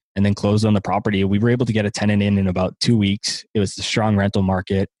done, and then closed on the property. We were able to get a tenant in about 2 weeks. It was the strong rental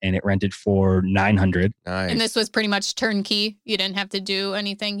market, and it rented for $900. Nice. And this was pretty much turnkey. You didn't have to do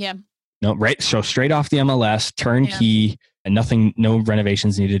anything. Yeah. No, right. So straight off the MLS, turnkey, and no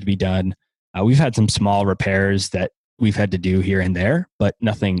renovations needed to be done. We've had some small repairs that we've had to do here and there, but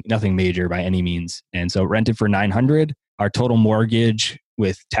nothing major by any means. And so rented for $900. Our total mortgage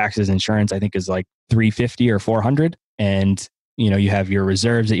with taxes, insurance, I think is like $350 or $400. And you have your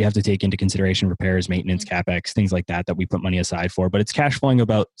reserves that you have to take into consideration: repairs, maintenance, CapEx, things like that we put money aside for. But it's cash flowing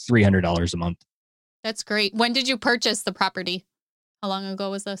about $300 a month. That's great. When did you purchase the property? How long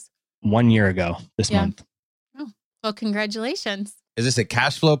ago was this? 1 year ago this month. Oh, well, congratulations. Is this a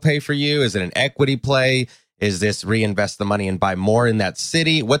cash flow play for you? Is it an equity play? Is this reinvest the money and buy more in that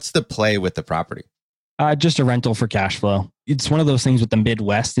city? What's the play with the property? Just a rental for cash flow. It's one of those things with the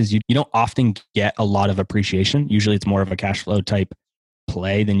Midwest is you don't often get a lot of appreciation. Usually it's more of a cash flow type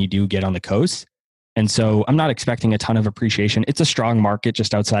play than you do get on the coast. And so I'm not expecting a ton of appreciation. It's a strong market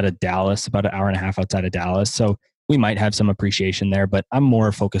just outside of Dallas, about an hour and a half outside of Dallas. So we might have some appreciation there, but I'm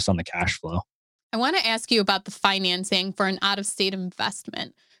more focused on the cash flow. I want to ask you about the financing for an out-of-state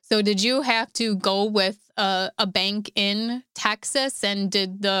investment. So did you have to go with a bank in Texas, and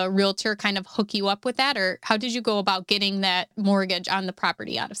did the realtor kind of hook you up with that? Or how did you go about getting that mortgage on the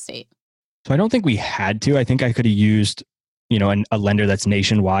property out of state? So I don't think we had to. I think I could have used, a lender that's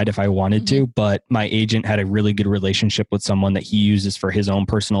nationwide if I wanted to, but my agent had a really good relationship with someone that he uses for his own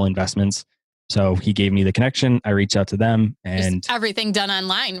personal investments. So he gave me the connection. I reached out to them, and just everything done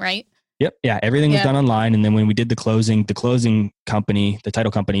online, right? Yep. Yeah. Everything was done online. And then when we did the closing company, the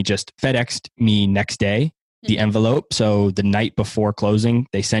title company, just FedExed me next day the envelope. So the night before closing,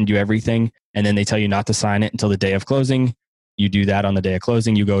 they send you everything, and then they tell you not to sign it until the day of closing. You do that on the day of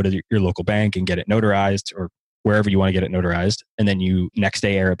closing. You go to your local bank and get it notarized, or wherever you want to get it notarized. And then you next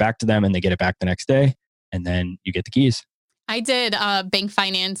day air it back to them, and they get it back the next day. And then you get the keys. I did bank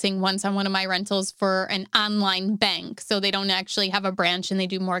financing once on one of my rentals for an online bank. So they don't actually have a branch, and they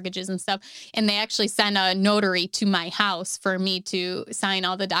do mortgages and stuff. And they actually sent a notary to my house for me to sign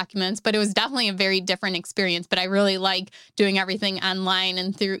all the documents. But it was definitely a very different experience. But I really like doing everything online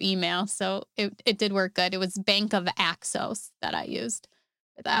and through email. So it did work good. It was Bank of Axos that I used.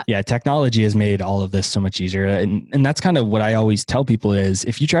 for that. Yeah, technology has made all of this so much easier. And that's kind of what I always tell people is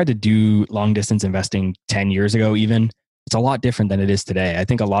if you tried to do long distance investing 10 years ago, even, it's a lot different than it is today. I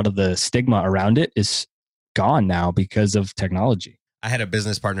think a lot of the stigma around it is gone now because of technology. I had a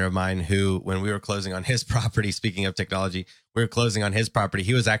business partner of mine who, when we were closing on his property, speaking of technology, we were closing on his property.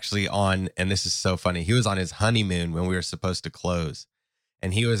 He was actually on, and this is so funny, he was on his honeymoon when we were supposed to close.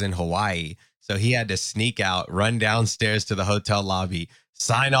 And he was in Hawaii. So he had to sneak out, run downstairs to the hotel lobby,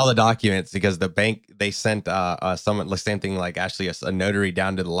 sign all the documents because the bank, they sent someone, the same thing like Ashley, a notary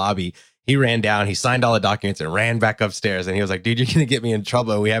down to the lobby. He ran down, he signed all the documents and ran back upstairs. And he was like, dude, you're going to get me in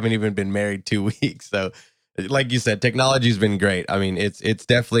trouble. We haven't even been married 2 weeks. So like you said, technology's been great. I mean, it's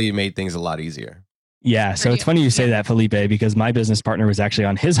definitely made things a lot easier. Yeah. So it's funny you say that, Felipe, because my business partner was actually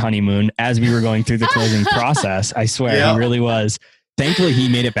on his honeymoon as we were going through the closing process. I swear, he really was. Thankfully, he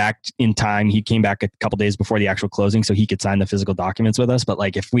made it back in time. He came back a couple days before the actual closing so he could sign the physical documents with us. But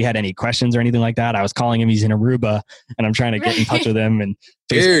like, if we had any questions or anything like that, I was calling him. He's in Aruba and I'm trying to get in touch with him. And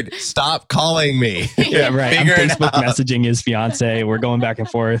dude, stop calling me. Yeah, right. I'm Figure it Facebook out. messaging his fiance. We're going back and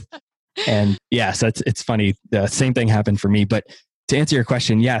forth. And yeah, so it's funny. The same thing happened for me. But to answer your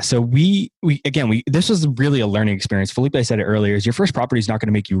question, yeah. So we this was really a learning experience. Felipe said it earlier, is your first property is not going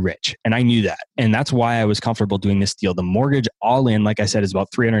to make you rich. And I knew that. And that's why I was comfortable doing this deal. The mortgage all in, like I said, is about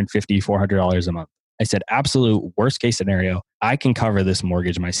 $350, $400 a month. I said, absolute worst case scenario, I can cover this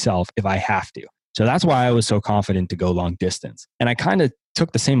mortgage myself if I have to. So that's why I was so confident to go long distance. And I kind of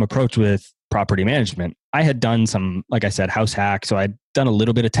took the same approach with property management. I had done some, like I said, house hack. So I'd done a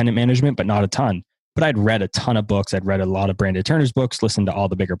little bit of tenant management, but not a ton. But I'd read a ton of books. I'd read a lot of Brandon Turner's books, listened to all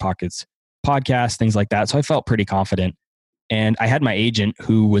the Bigger Pockets podcasts, things like that. So I felt pretty confident. And I had my agent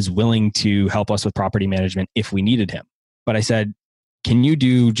who was willing to help us with property management if we needed him. But I said, can you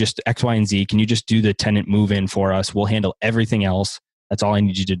do just X, Y, and Z? Can you just do the tenant move in for us? We'll handle everything else. That's all I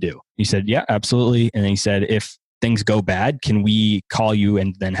need you to do. He said, yeah, absolutely. And then he said, if things go bad, can we call you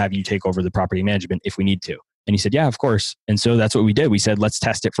and then have you take over the property management if we need to? And he said, yeah, of course. And so that's what we did. We said, let's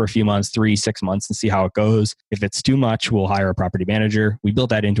test it for a few months, 3-6 months and see how it goes. If it's too much, we'll hire a property manager. We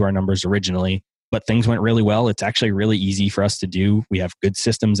built that into our numbers originally, but things went really well. It's actually really easy for us to do. We have good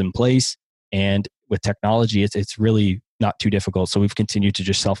systems in place. And with technology, it's really not too difficult. So we've continued to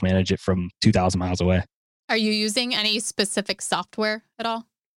just self-manage it from 2,000 miles away. Are you using any specific software at all?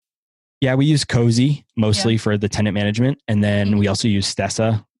 Yeah, we use Cozy mostly for the tenant management. And then we also use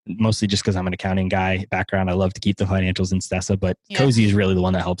Stessa, mostly just because I'm an accounting guy background. I love to keep the financials in Stessa, but Cozy is really the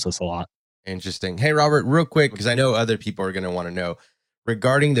one that helps us a lot. Interesting. Hey, Robert, real quick, because I know other people are going to want to know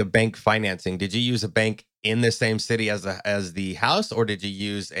regarding the bank financing. Did you use a bank in the same city as the house, or did you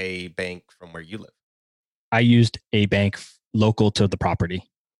use a bank from where you live? I used a bank local to the property.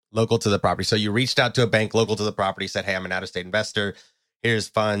 Local to the property. So you reached out to a bank local to the property, said, hey, I'm an out-of-state investor. Here's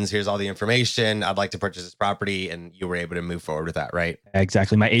funds. Here's all the information. I'd like to purchase this property. And you were able to move forward with that, right?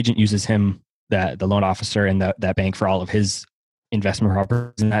 Exactly. My agent uses him, the loan officer and that bank for all of his investment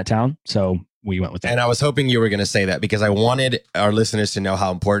properties in that town. So we went with that. And I was hoping you were going to say that because I wanted our listeners to know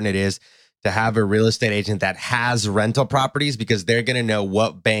how important it is to have a real estate agent that has rental properties, because they're going to know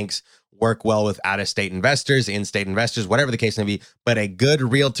what banks work well with out-of-state investors, in-state investors, whatever the case may be. But a good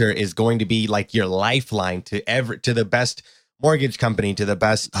realtor is going to be like your lifeline to the best mortgage company, to the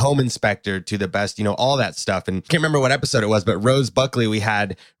best home inspector, to the best, all that stuff. And I can't remember what episode it was, but Rose Buckley we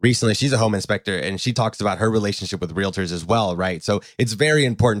had recently, she's a home inspector and she talks about her relationship with realtors as well, right? So it's very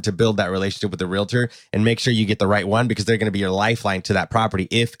important to build that relationship with the realtor and make sure you get the right one, because they're going to be your lifeline to that property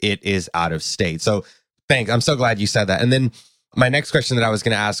if it is out of state. So thanks. I'm so glad you said that. And then my next question that I was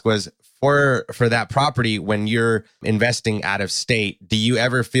going to ask was, for that property, when you're investing out of state, do you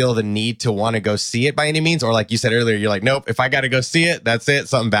ever feel the need to want to go see it by any means? Or like you said earlier, you're like, nope, if I got to go see it, that's it.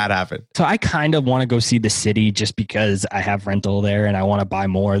 Something bad happened. So I kind of want to go see the city just because I have rental there and I want to buy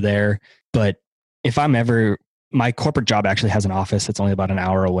more there. But if I'm ever, my corporate job actually has an office that's only about an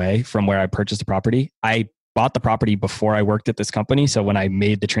hour away from where I purchased the property. I bought the property before I worked at this company. So when I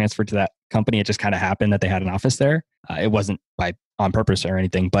made the transfer to that company, it just kind of happened that they had an office there. It wasn't on purpose or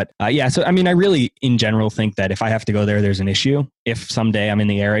anything. But yeah, so I mean, I really, in general, think that if I have to go there, there's an issue. If someday I'm in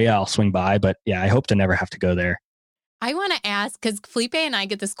the area, I'll swing by. But yeah, I hope to never have to go there. I want to ask, because Felipe and I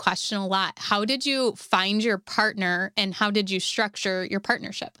get this question a lot. How did you find your partner and how did you structure your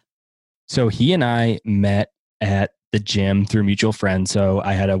partnership? So he and I met at the gym through mutual friends. So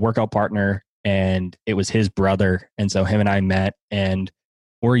I had a workout partner and it was his brother. And so him and I met, and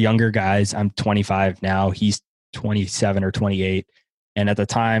we're younger guys. I'm 25 now. He's 27 or 28. And at the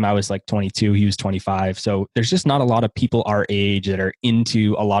time I was like 22, he was 25. So there's just not a lot of people our age that are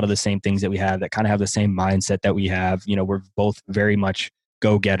into a lot of the same things that we have, that kind of have the same mindset that we have. We're both very much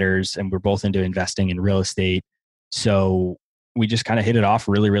go-getters and we're both into investing in real estate. So we just kind of hit it off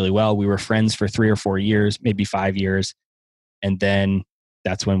really, really well. We were friends for 3 or 4 years, maybe 5 years. And then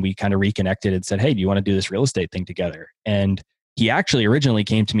that's when we kind of reconnected and said, hey, do you want to do this real estate thing together? And he actually originally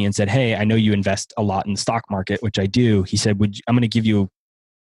came to me and said, hey, I know you invest a lot in the stock market, which I do. He said, I'm going to give you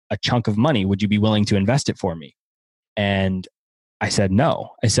a chunk of money. Would you be willing to invest it for me? And I said,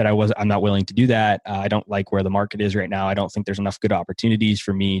 no. I said, I'm not willing to do that. I don't like where the market is right now. I don't think there's enough good opportunities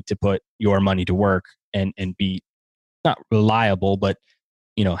for me to put your money to work and be not reliable, but,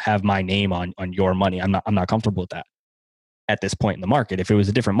 have my name on your money. I'm not comfortable with that at this point in the market. If it was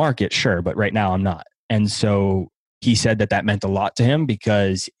a different market, sure. But right now I'm not. And so he said that meant a lot to him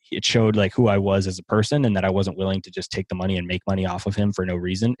because it showed like who I was as a person and that I wasn't willing to just take the money and make money off of him for no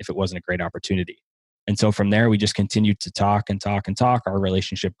reason if it wasn't a great opportunity. And so from there, we just continued to talk and talk and talk. Our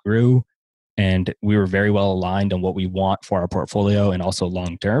relationship grew and we were very well aligned on what we want for our portfolio and also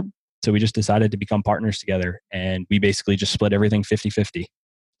long term. So we just decided to become partners together and we basically just split everything 50-50.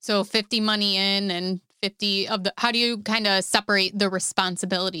 So 50 money in and 50 of the, how do you kind of separate the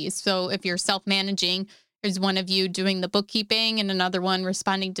responsibilities? So if you're self-managing, there's one of you doing the bookkeeping and another one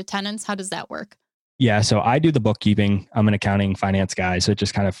responding to tenants. How does that work? Yeah, so I do the bookkeeping. I'm an accounting finance guy, so it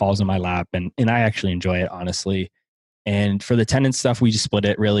just kind of falls in my lap and I actually enjoy it, honestly. And for the tenant stuff, we just split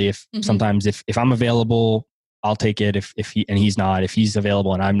it really. If sometimes if I'm available, I'll take it. If he's not, if he's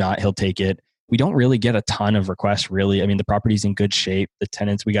available and I'm not, he'll take it. We don't really get a ton of requests, really. I mean, the property's in good shape. The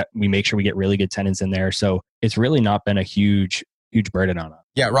tenants, we make sure we get really good tenants in there. So it's really not been a huge burden on us.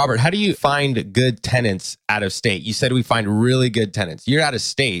 Yeah, Robert, how do you find good tenants out of state? You said we find really good tenants. You're out of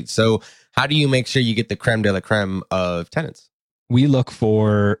state. So how do you make sure you get the creme de la creme of tenants? We look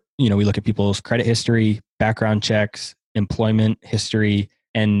for, we look at people's credit history, background checks, employment history,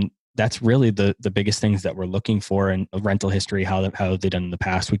 and that's really the biggest things that we're looking for. And rental history, how they've done in the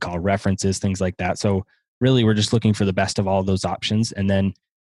past. We call references, things like that. So really, we're just looking for the best of all of those options. And then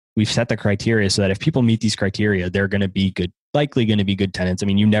we've set the criteria so that if people meet these criteria, they're going to be good, likely going to be good tenants. I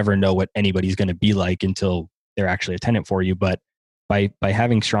mean, you never know what anybody's going to be like until they're actually a tenant for you. But by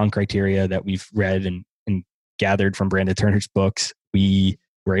having strong criteria that we've read and gathered from Brandon Turner's books, we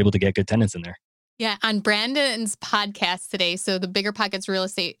were able to get good tenants in there. Yeah, on Brandon's podcast today, so the Bigger Pockets Real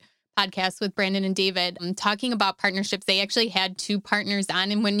Estate podcast with Brandon and David, talking about partnerships. They actually had 2 partners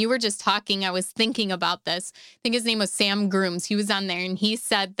on. And when you were just talking, I was thinking about this. I think his name was Sam Grooms. He was on there and he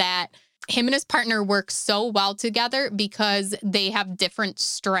said that him and his partner work so well together because they have different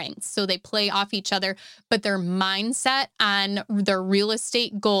strengths. So they play off each other, but their mindset on their real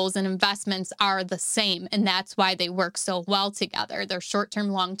estate goals and investments are the same. And that's why they work so well together. Their short-term,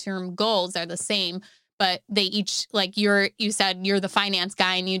 long-term goals are the same, but they each, like you said, you're the finance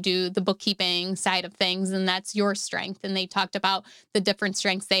guy and you do the bookkeeping side of things, and that's your strength. And they talked about the different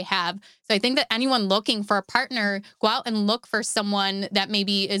strengths they have. So I think that anyone looking for a partner, go out and look for someone that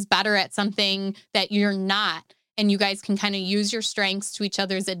maybe is better at something that you're not. And you guys can kind of use your strengths to each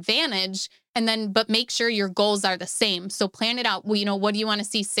other's advantage. And then, but make sure your goals are the same. So plan it out. Well, what do you want to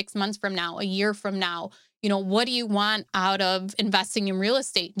see 6 months from now, a year from now? What do you want out of investing in real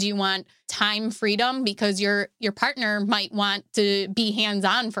estate? Do you want time freedom because your partner might want to be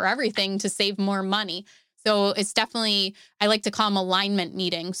hands-on for everything to save more money? So it's definitely, I like to call them alignment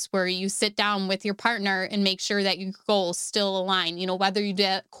meetings, where you sit down with your partner and make sure that your goals still align, whether you do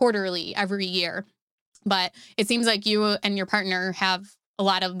it quarterly, every year. But it seems like you and your partner have a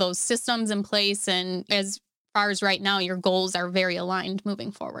lot of those systems in place. And as far as right now, your goals are very aligned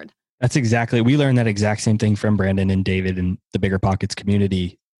moving forward. We learned that exact same thing from Brandon and David and the Bigger Pockets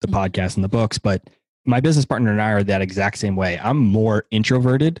community, the podcast and the books. But my business partner and I are that exact same way. I'm more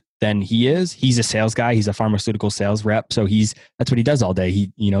introverted than he is. He's a sales guy. He's a pharmaceutical sales rep. So that's what he does all day.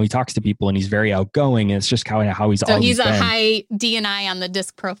 He talks to people and he's very outgoing. And it's just how he's always been. So he's a high D&I on the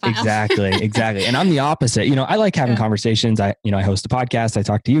disc profile. Exactly. And I'm the opposite. I like having conversations. I host a podcast. I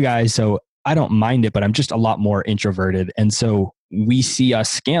talk to you guys. So I don't mind it, but I'm just a lot more introverted. And so we see us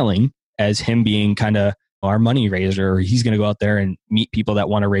scaling as him being kind of our money raiser. He's going to go out there and meet people that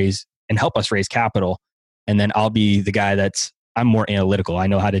want to raise and help us raise capital. And then I'll be the guy I'm more analytical. I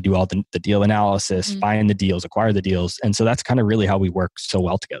know how to do all the deal analysis, find the deals, acquire the deals. And so that's kind of really how we work so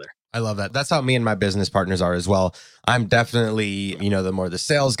well together. I love that. That's how me and my business partners are as well. I'm definitely, the more the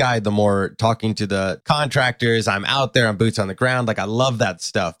sales guy, the more talking to the contractors. I'm out there, I'm boots on the ground. Like, I love that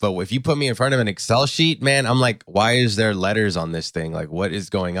stuff. But if you put me in front of an Excel sheet, man, I'm like, why is there letters on this thing? Like, what is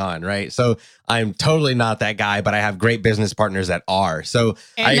going on? Right. So I'm totally not that guy, but I have great business partners that are. So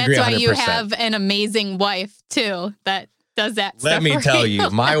and I agree 100%. That's why you have an amazing wife too, that does that Let stuff me for tell you,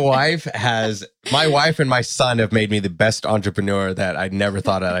 my wife and my son have made me the best entrepreneur that I never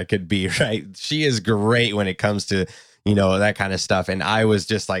thought that I could be, right? She is great when it comes to, that kind of stuff. And I was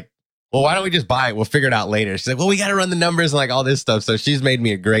just like, well, why don't we just buy it? We'll figure it out later. She's like, well, we got to run the numbers and like all this stuff. So she's made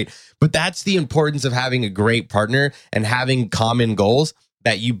me but that's the importance of having a great partner and having common goals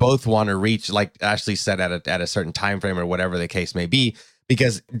that you both want to reach, like Ashley said, at a certain time frame or whatever the case may be.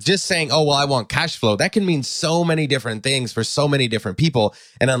 Because just saying, oh, well, I want cash flow, that can mean so many different things for so many different people.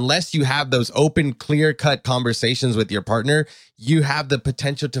 And unless you have those open, clear-cut conversations with your partner, you have the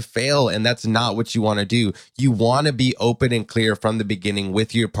potential to fail. And that's not what you want to do. You want to be open and clear from the beginning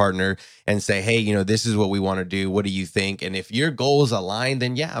with your partner and say, hey, this is what we want to do. What do you think? And if your goals align,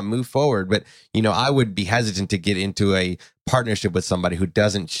 then yeah, move forward. But, I would be hesitant to get into a partnership with somebody who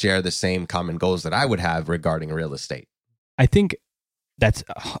doesn't share the same common goals that I would have regarding real estate. I think that's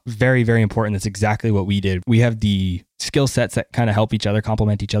very, very important. That's exactly what we did. We have the skill sets that kind of help each other,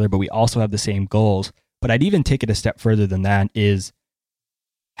 complement each other, but we also have the same goals. But I'd even take it a step further than that. Is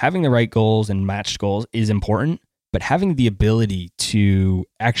having the right goals and matched goals is important, but having the ability to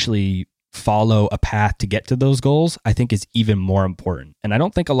actually follow a path to get to those goals, I think is even more important. And I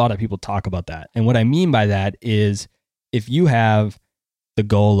don't think a lot of people talk about that. And what I mean by that is if you have the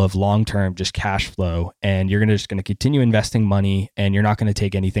goal of long-term just cash flow and you're just going to continue investing money and you're not going to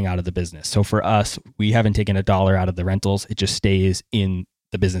take anything out of the business. So for us, we haven't taken a dollar out of the rentals. It just stays in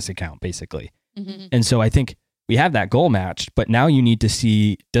the business account basically. Mm-hmm. And so I think we have that goal matched, but now you need to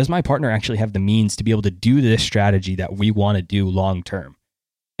see, does my partner actually have the means to be able to do this strategy that we want to do long-term?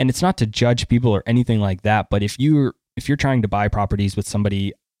 And it's not to judge people or anything like that, but if you're trying to buy properties with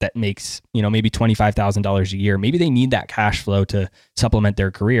somebody that makes, maybe $25,000 a year, maybe they need that cash flow to supplement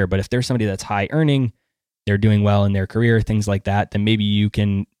their career. But if there's somebody that's high earning, they're doing well in their career, things like that, then maybe you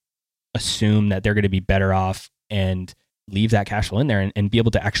can assume that they're going to be better off and leave that cash flow in there and be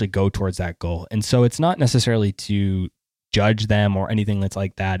able to actually go towards that goal. And so it's not necessarily to judge them or anything that's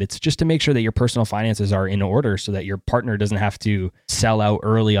like that. It's just to make sure that your personal finances are in order so that your partner doesn't have to sell out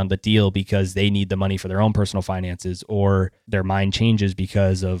early on the deal because they need the money for their own personal finances or their mind changes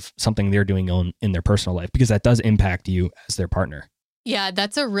because of something they're doing in their personal life, because that does impact you as their partner. Yeah,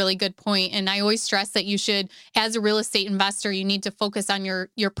 that's a really good point. And I always stress that you should, as a real estate investor, you need to focus on your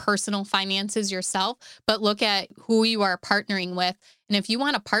personal finances yourself, but look at who you are partnering with. And if you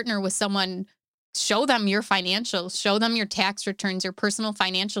want to partner with someone, show them your financials, show them your tax returns, your personal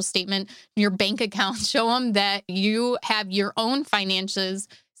financial statement, your bank account, show them that you have your own finances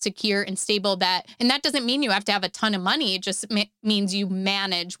secure and stable. And that doesn't mean you have to have a ton of money. It just means you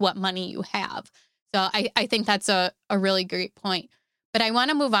manage what money you have. So I think that's a really great point. But I want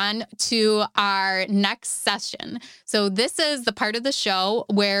to move on to our next session. So this is the part of the show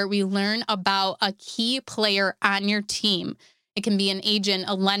where we learn about a key player on your team. It can be an agent,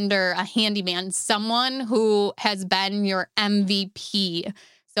 a lender, a handyman, someone who has been your MVP.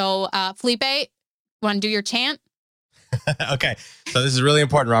 So, Felipe, want to do your chant? Okay. So this is really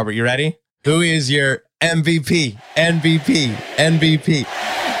important, Robert. You ready? Who is your MVP? MVP. MVP.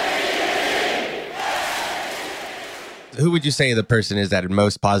 Who would you say the person is that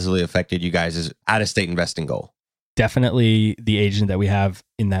most positively affected you guys' out-of-state investing goal? Definitely the agent that we have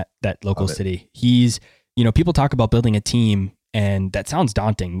in that local city. He's, people talk about building a team, and that sounds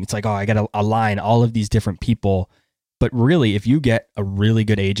daunting. It's like, oh, I got to align all of these different people. But really, if you get a really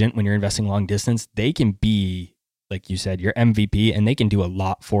good agent when you're investing long distance, they can be, like you said, your MVP, and they can do a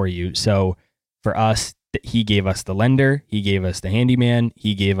lot for you. So for us, he gave us the lender, he gave us the handyman,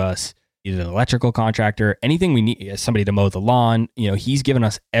 he gave us either an electrical contractor, anything we need, somebody to mow the lawn. He's given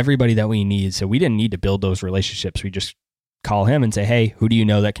us everybody that we need. So we didn't need to build those relationships. We just call him and say, hey, who do you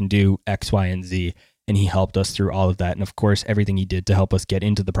know that can do X, Y, and Z? And he helped us through all of that. And of course, everything he did to help us get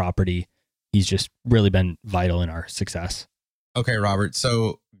into the property, he's just really been vital in our success. Okay, Robert.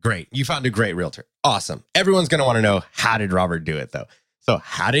 So great. You found a great realtor. Awesome. Everyone's going to want to know, how did Robert do it though? So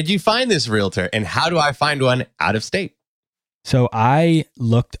how did you find this realtor, and how do I find one out of state? So I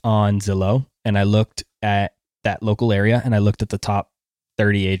looked on Zillow, and I looked at that local area, and I looked at the top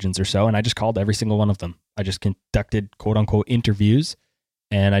 30 agents or so, and I just called every single one of them. I just conducted quote unquote interviews,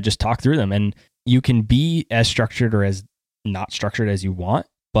 and I just talked through them. And you can be as structured or as not structured as you want,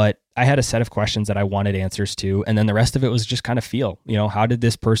 but I had a set of questions that I wanted answers to. And then the rest of it was just kind of feel, how did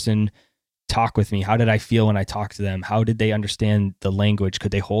this person talk with me? How did I feel when I talked to them? How did they understand the language?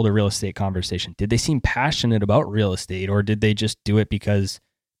 Could they hold a real estate conversation? Did they seem passionate about real estate, or did they just do it because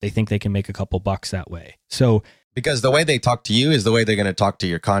they think they can make a couple bucks that way? So, because the way they talk to you is the way they're going to talk to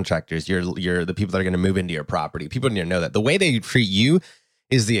your contractors, you're the people that are going to move into your property. People need to know that the way they treat you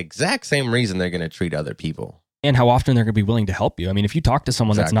is the exact same reason they're going to treat other people. and how often they're going to be willing to help you. I mean, if you talk to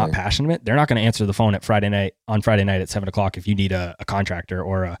someone that's not Exactly. passionate, they're not going to answer the phone on Friday night at 7:00 if you need a contractor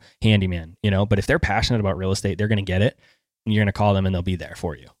or a handyman, but if they're passionate about real estate, they're going to get it, and you're going to call them and they'll be there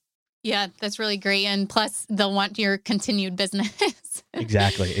for you. Yeah, that's really great. And plus, they'll want your continued business.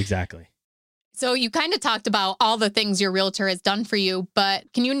 Exactly. So you kind of talked about all the things your realtor has done for you,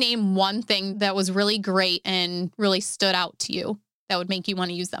 but can you name one thing that was really great and really stood out to you that would make you want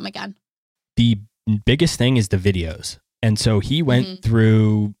to use them again? The biggest thing is the videos. And so he went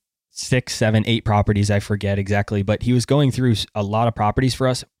through 6, 7, 8 properties. I forget exactly, but he was going through a lot of properties for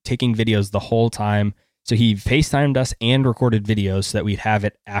us, taking videos the whole time. So he FaceTimed us and recorded videos so that we'd have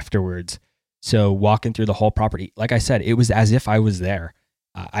it afterwards. So walking through the whole property, like I said, it was as if I was there.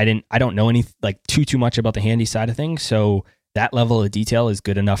 I don't know too much about the handy side of things. So that level of detail is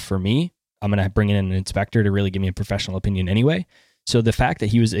good enough for me. I'm going to bring in an inspector to really give me a professional opinion anyway. So the fact that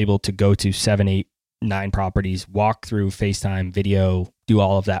he was able to go to 7, 8, 9 properties, walk through FaceTime video, do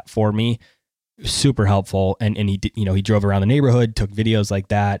all of that for me, super helpful. And he did, he drove around the neighborhood, took videos like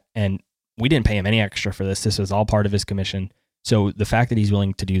that. And we didn't pay him any extra for this. This was all part of his commission. So the fact that he's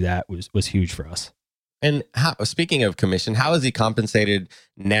willing to do that was huge for us. And speaking of commission, how is he compensated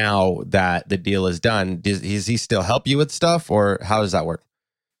now that the deal is done? Does he still help you with stuff, or how does that work?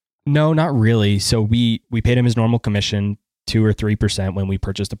 No, not really. So we paid him his normal commission, 2 or 3% when we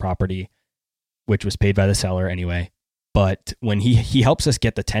purchased the property, which was paid by the seller anyway. But when he helps us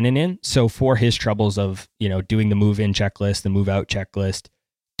get the tenant in, so for his troubles of, doing the move-in checklist, the move-out checklist,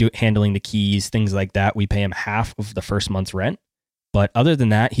 handling the keys, things like that, we pay him half of the first month's rent. But other than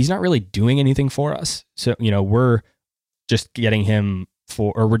that, he's not really doing anything for us. So, we're just getting him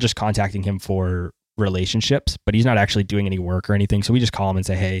we're just contacting him for relationships, but he's not actually doing any work or anything. So we just call him and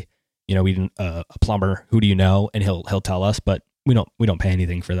say, hey, we need a plumber. Who do you know? And he'll tell us, but we don't pay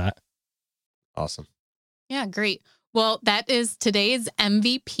anything for that. Awesome. Yeah, great. Well, that is today's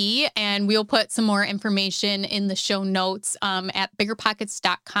MVP, and we'll put some more information in the show notes at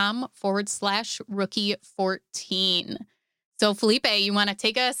biggerpockets.com/rookie14. So Felipe, you want to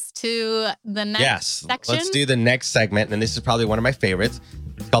take us to the next section? Let's do the next segment. And this is probably one of my favorites.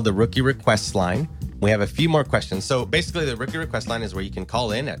 It's called the Rookie Request Line. We have a few more questions. So basically the Rookie Request Line is where you can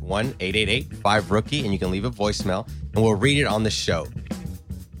call in at 1-888-5-ROOKIE and you can leave a voicemail and we'll read it on the show.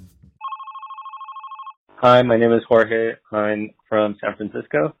 Hi, my name is Jorge. I'm from San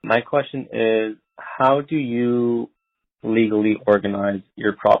Francisco. My question is, how do you legally organize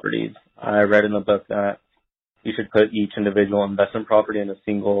your properties? I read in the book that you should put each individual investment property in a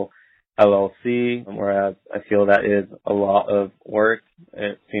single LLC, whereas I feel that is a lot of work.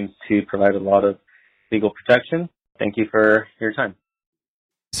 It seems to provide a lot of legal protection. Thank you for your time.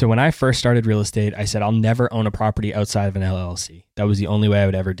 So when I first started real estate, I said I'll never own a property outside of an LLC. That was the only way I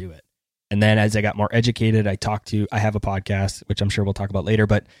would ever do it. And then as I got more educated, I have a podcast, which I'm sure we'll talk about later,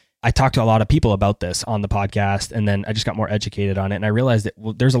 but I talked to a lot of people about this on the podcast, and then I just got more educated on it. And I realized that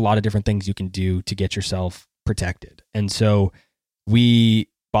there's a lot of different things you can do to get yourself protected. And so we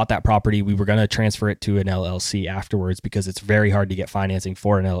bought that property. We were going to transfer it to an LLC afterwards because it's very hard to get financing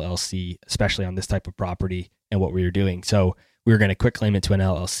for an LLC, especially on this type of property and what we were doing. So we were going to quick claim it to an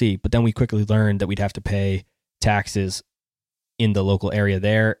LLC, but then we quickly learned that we'd have to pay taxes in the local area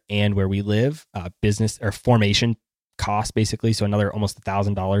there and where we live, business or formation costs basically. So another almost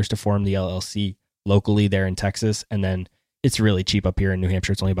 $1,000 to form the LLC locally there in Texas. And then it's really cheap up here in New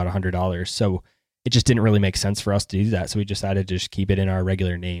Hampshire. It's only about $100. So it just didn't really make sense for us to do that. So we decided to just keep it in our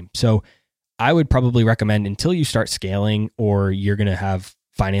regular name. So I would probably recommend until you start scaling or you're going to have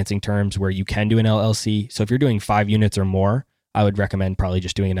financing terms where you can do an LLC. So if you're doing 5 units or more, I would recommend probably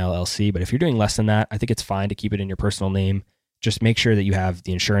just doing an LLC. But if you're doing less than that, I think it's fine to keep it in your personal name. Just make sure that you have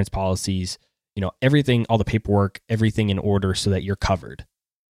the insurance policies, everything, all the paperwork, everything in order so that you're covered.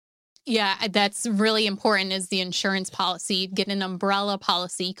 Yeah, that's really important is the insurance policy. Get an umbrella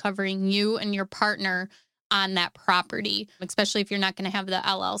policy covering you and your partner on that property, especially if you're not going to have the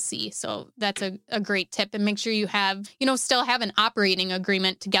LLC. So that's a great tip. And make sure you have, still have an operating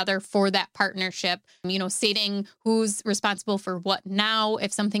agreement together for that partnership, stating who's responsible for what now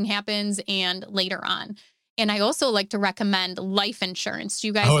if something happens and later on. And I also like to recommend life insurance. Do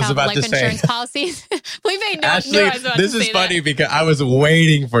you guys have life insurance policies? Ashley, this is funny because I was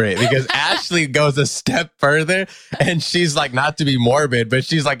waiting for it because Ashley goes a step further and she's like, not to be morbid, but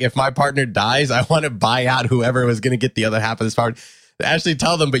she's like, if my partner dies, I want to buy out whoever was going to get the other half of this property. Ashley,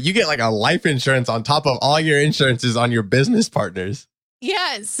 tell them, but you get like a life insurance on top of all your insurances on your business partners.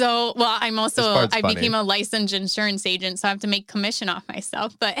 Yeah. So, well, I funny. became a licensed insurance agent, so I have to make commission off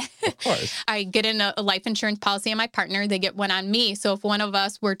myself. But Of course. I get a life insurance policy on my partner. They get one on me. So if one of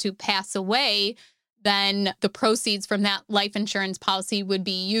us were to pass away, then the proceeds from that life insurance policy would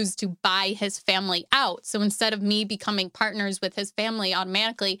be used to buy his family out. So instead of me becoming partners with his family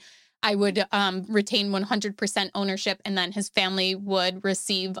automatically, I would retain 100% ownership, and then his family would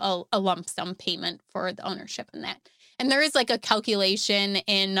receive a lump sum payment for the ownership in that. And there is like a calculation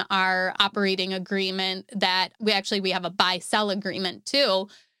in our operating agreement that we have a buy-sell agreement too.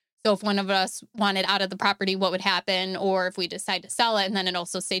 So if one of us wanted out of the property, what would happen? Or if we decide to sell it, and then it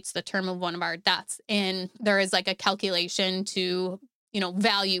also states the term of one of our deaths. And there is like a calculation to,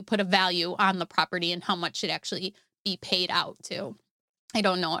 put a value on the property and how much should actually be paid out to. I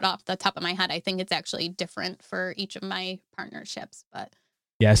don't know it off the top of my head. I think it's actually different for each of my partnerships, but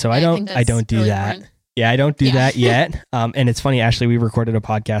yeah. So I don't do really that. important. Yeah, I don't do that yet. And it's funny, Ashley, we recorded a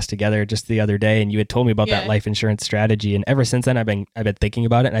podcast together just the other day, and you had told me about that life insurance strategy. And ever since then, I've been thinking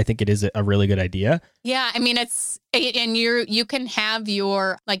about it, and I think it is a really good idea. Yeah, I mean, you can have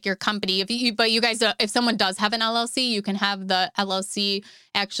your company if someone does have an LLC, you can have the LLC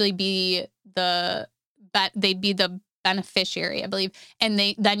actually be they'd be the beneficiary, I believe, and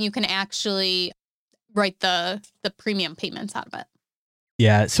then you can actually write the premium payments out of it.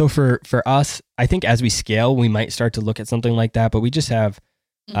 Yeah. So for us, I think as we scale, we might start to look at something like that, but we just have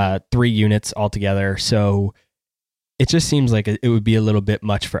 3 units altogether. So it just seems like it would be a little bit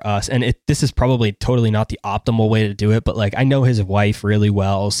much for us. And this is probably totally not the optimal way to do it, but like I know his wife really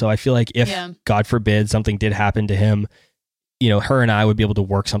well. So I feel like if God forbid something did happen to him, her and I would be able to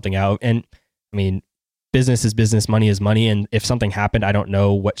work something out. And I mean, business is business, money is money. And if something happened, I don't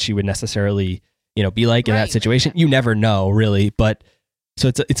know what she would necessarily, be like in that situation. You never know really, but so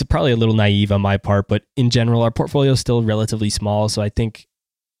it's probably a little naive on my part, but in general, our portfolio is still relatively small. So I think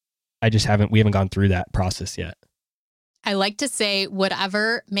we haven't gone through that process yet. I like to say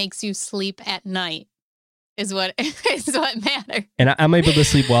whatever makes you sleep at night is what matters. And I'm able to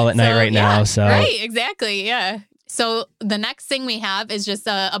sleep well at night right now. So right, exactly. Yeah. So the next thing we have is just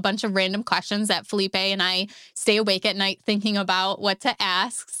a bunch of random questions that Felipe and I stay awake at night thinking about what to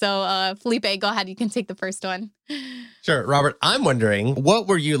ask. So Felipe, go ahead. You can take the first one. Sure. Robert, I'm wondering, what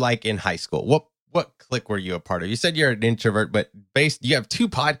were you like in high school? What clique were you a part of? You said you're an introvert, but you have 2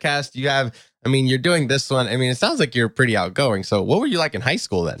 podcasts. You're doing this one. I mean, it sounds like you're pretty outgoing. So what were you like in high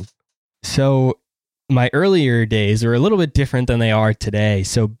school then? So my earlier days are a little bit different than they are today.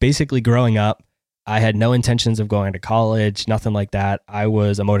 So basically growing up, I had no intentions of going to college, nothing like that. I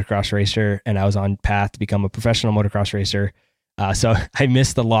was a motocross racer, and I was on path to become a professional motocross racer. So I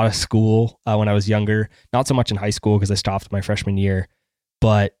missed a lot of school when I was younger, not so much in high school because I stopped my freshman year,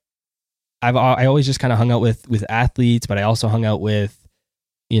 but I always just kind of hung out with athletes, but I also hung out with,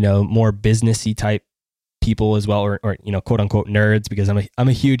 more businessy type people as well, or quote unquote nerds, because I'm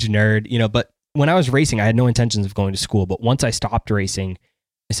a huge nerd, but when I was racing, I had no intentions of going to school. But once I stopped racing,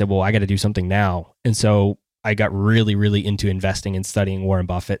 I said, well, I got to do something now. And so I got really, really into investing and studying Warren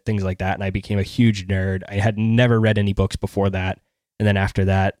Buffett, things like that. And I became a huge nerd. I had never read any books before that. And then after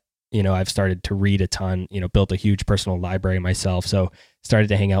that, I've started to read a ton, built a huge personal library myself. So started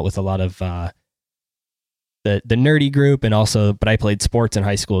to hang out with a lot of the nerdy group, but I played sports in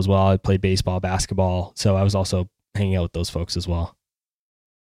high school as well. I played baseball, basketball. So I was also hanging out with those folks as well.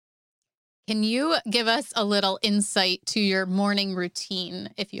 Can you give us a little insight to your morning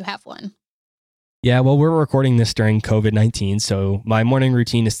routine if you have one? Yeah, well, we're recording this during COVID-19, so my morning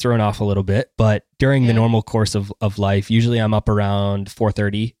routine is thrown off a little bit, but during the normal course of life, usually I'm up around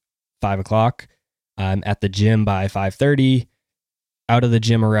 4:30, 5 o'clock. I'm at the gym by 5:30, out of the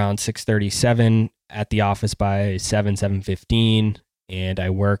gym around 6:37, at the office by 7:15, and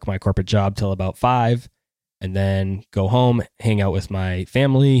I work my corporate job till about 5, and then go home, hang out with my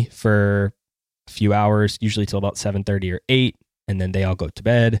family for a few hours, usually till about 7:30 or 8, and then they all go to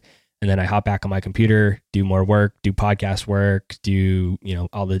bed. And then I hop back on my computer, do more work, do podcast work, do,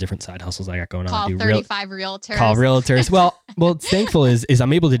 all the different side hustles I got going on. Call 35 realtors. Call realtors. Well, what's thankful is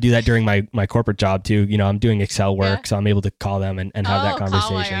I'm able to do that during my corporate job too. I'm doing Excel work, so I'm able to call them and have that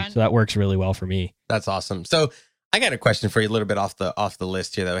conversation. So that works really well for me. That's awesome. So I got a question for you, a little bit off the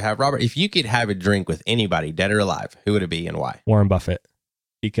list here that we have. Robert, if you could have a drink with anybody, dead or alive, who would it be and why? Warren Buffett.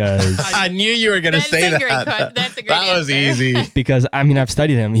 Because I knew you were going to say that. That's a great That was answer. easy. Because I've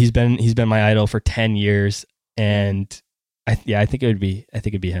studied him. He's been my idol for 10 years, and I think it'd be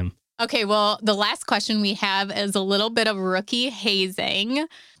him. Okay, well, the last question we have is a little bit of rookie hazing.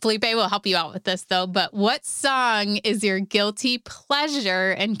 Felipe will help you out with this though. But what song is your guilty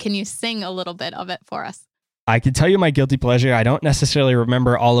pleasure, and can you sing a little bit of it for us? I can tell you my guilty pleasure. I don't necessarily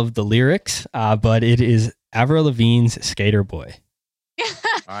remember all of the lyrics, but it is Avril Lavigne's "Skater Boy."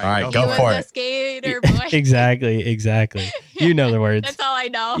 All right, go for it. Skater boy. Exactly. You know the words. That's all I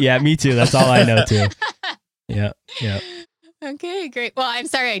know. Yeah, me too. That's all I know too. Yeah. Okay, great. Well, I'm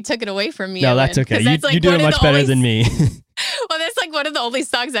sorry I took it away from you. No, that's okay. That's You do it much better than me. Well, that's like one of the only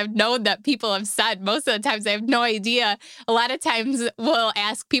songs I've known that people have said. Most of the times I have no idea. A lot of times we'll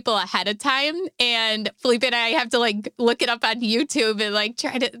ask people ahead of time, and Felipe and I have to like look it up on YouTube and like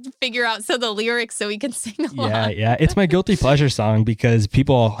try to figure out some of the lyrics so we can sing along. Yeah. It's my guilty pleasure song because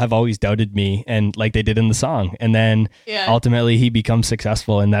people have always doubted me, and like they did in the song. And then ultimately he becomes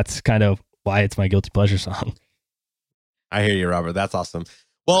successful, and that's kind of why it's my guilty pleasure song. I hear you, Robert. That's awesome.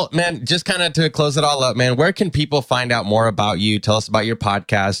 Well, man, just kind of to close it all up, man, where can people find out more about you? Tell us about your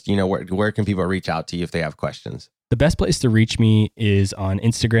podcast. You know, where can people reach out to you if they have questions? The best place to reach me is on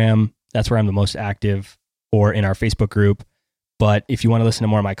Instagram. That's where I'm the most active, or in our Facebook group. But if you want to listen to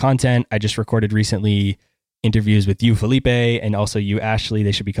more of my content, I just recorded recently interviews with you, Felipe, and also you, Ashley.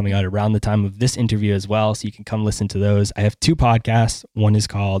 They should be coming out around the time of this interview as well. So you can come listen to those. I have 2 podcasts. One is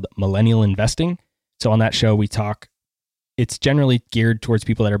called Millennial Investing. So on that show, we talk. It's generally geared towards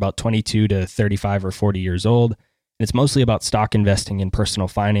people that are about 22 to 35 or 40 years old. And it's mostly about stock investing and personal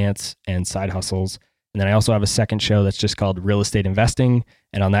finance and side hustles. And then I also have a second show that's just called Real Estate Investing.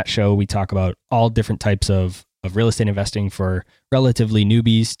 And on that show, we talk about all different types of real estate investing for relatively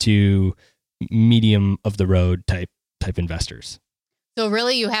newbies to medium of the road type investors. So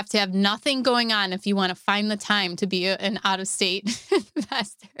really, you have to have nothing going on if you want to find the time to be an out-of-state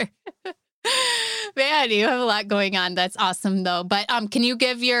investor. Man, you have a lot going on. That's awesome, though. But can you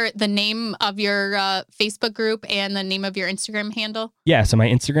give the name of your Facebook group and the name of your Instagram handle? Yeah, so my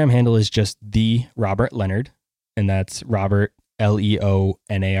Instagram handle is just the Robert Leonard, and that's Robert Leonard.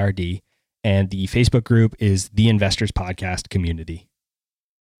 And the Facebook group is the Investors Podcast Community.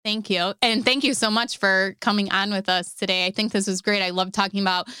 Thank you. And thank you so much for coming on with us today. I think this was great. I love talking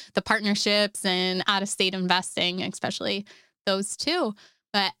about the partnerships and out-of-state investing, especially those two.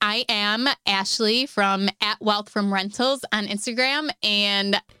 But I am Ashley from @WealthFromRentals on Instagram,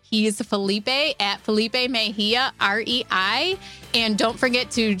 and he's Felipe @Felipe Mejia, REI. And don't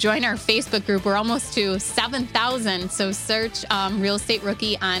forget to join our Facebook group. We're almost to 7,000. So search Real Estate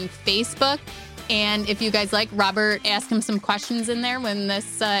Rookie on Facebook. And if you guys like Robert, ask him some questions in there when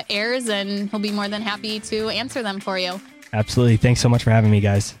this airs, and he'll be more than happy to answer them for you. Absolutely. Thanks so much for having me,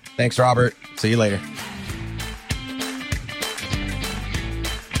 guys. Thanks, Robert. See you later.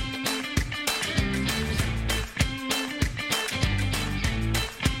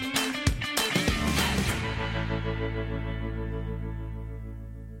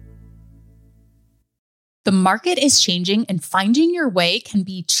 The market is changing and finding your way can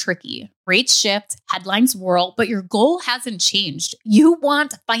be tricky. Rates shift, headlines whirl, but your goal hasn't changed. You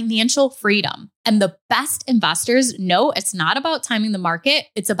want financial freedom. And the best investors know it's not about timing the market,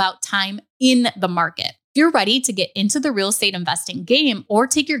 it's about time in the market. If you're ready to get into the real estate investing game or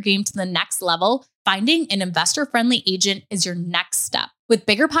take your game to the next level, finding an investor-friendly agent is your next step. With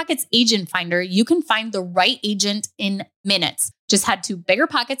BiggerPockets Agent Finder, you can find the right agent in minutes. Just head to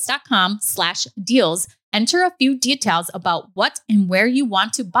biggerpockets.com/deals. Enter a few details about what and where you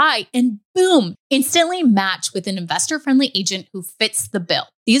want to buy, and boom, instantly match with an investor-friendly agent who fits the bill.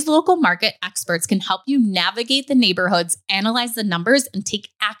 These local market experts can help you navigate the neighborhoods, analyze the numbers, and take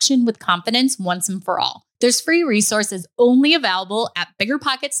action with confidence once and for all. There's free resources only available at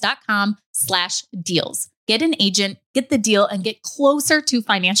biggerpockets.com/deals. Get an agent, get the deal, and get closer to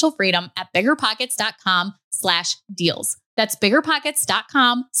financial freedom at biggerpockets.com/deals. That's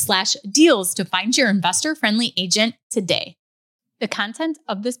biggerpockets.com/deals to find your investor-friendly agent today. The content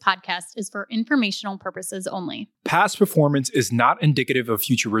of this podcast is for informational purposes only. Past performance is not indicative of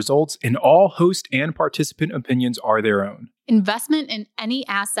future results, and all host and participant opinions are their own. Investment in any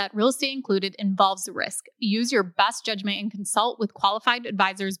asset, real estate included, involves risk. Use your best judgment and consult with qualified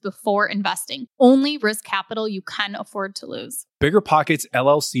advisors before investing. Only risk capital you can afford to lose. BiggerPockets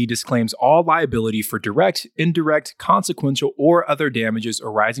LLC disclaims all liability for direct, indirect, consequential, or other damages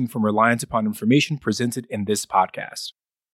arising from reliance upon information presented in this podcast.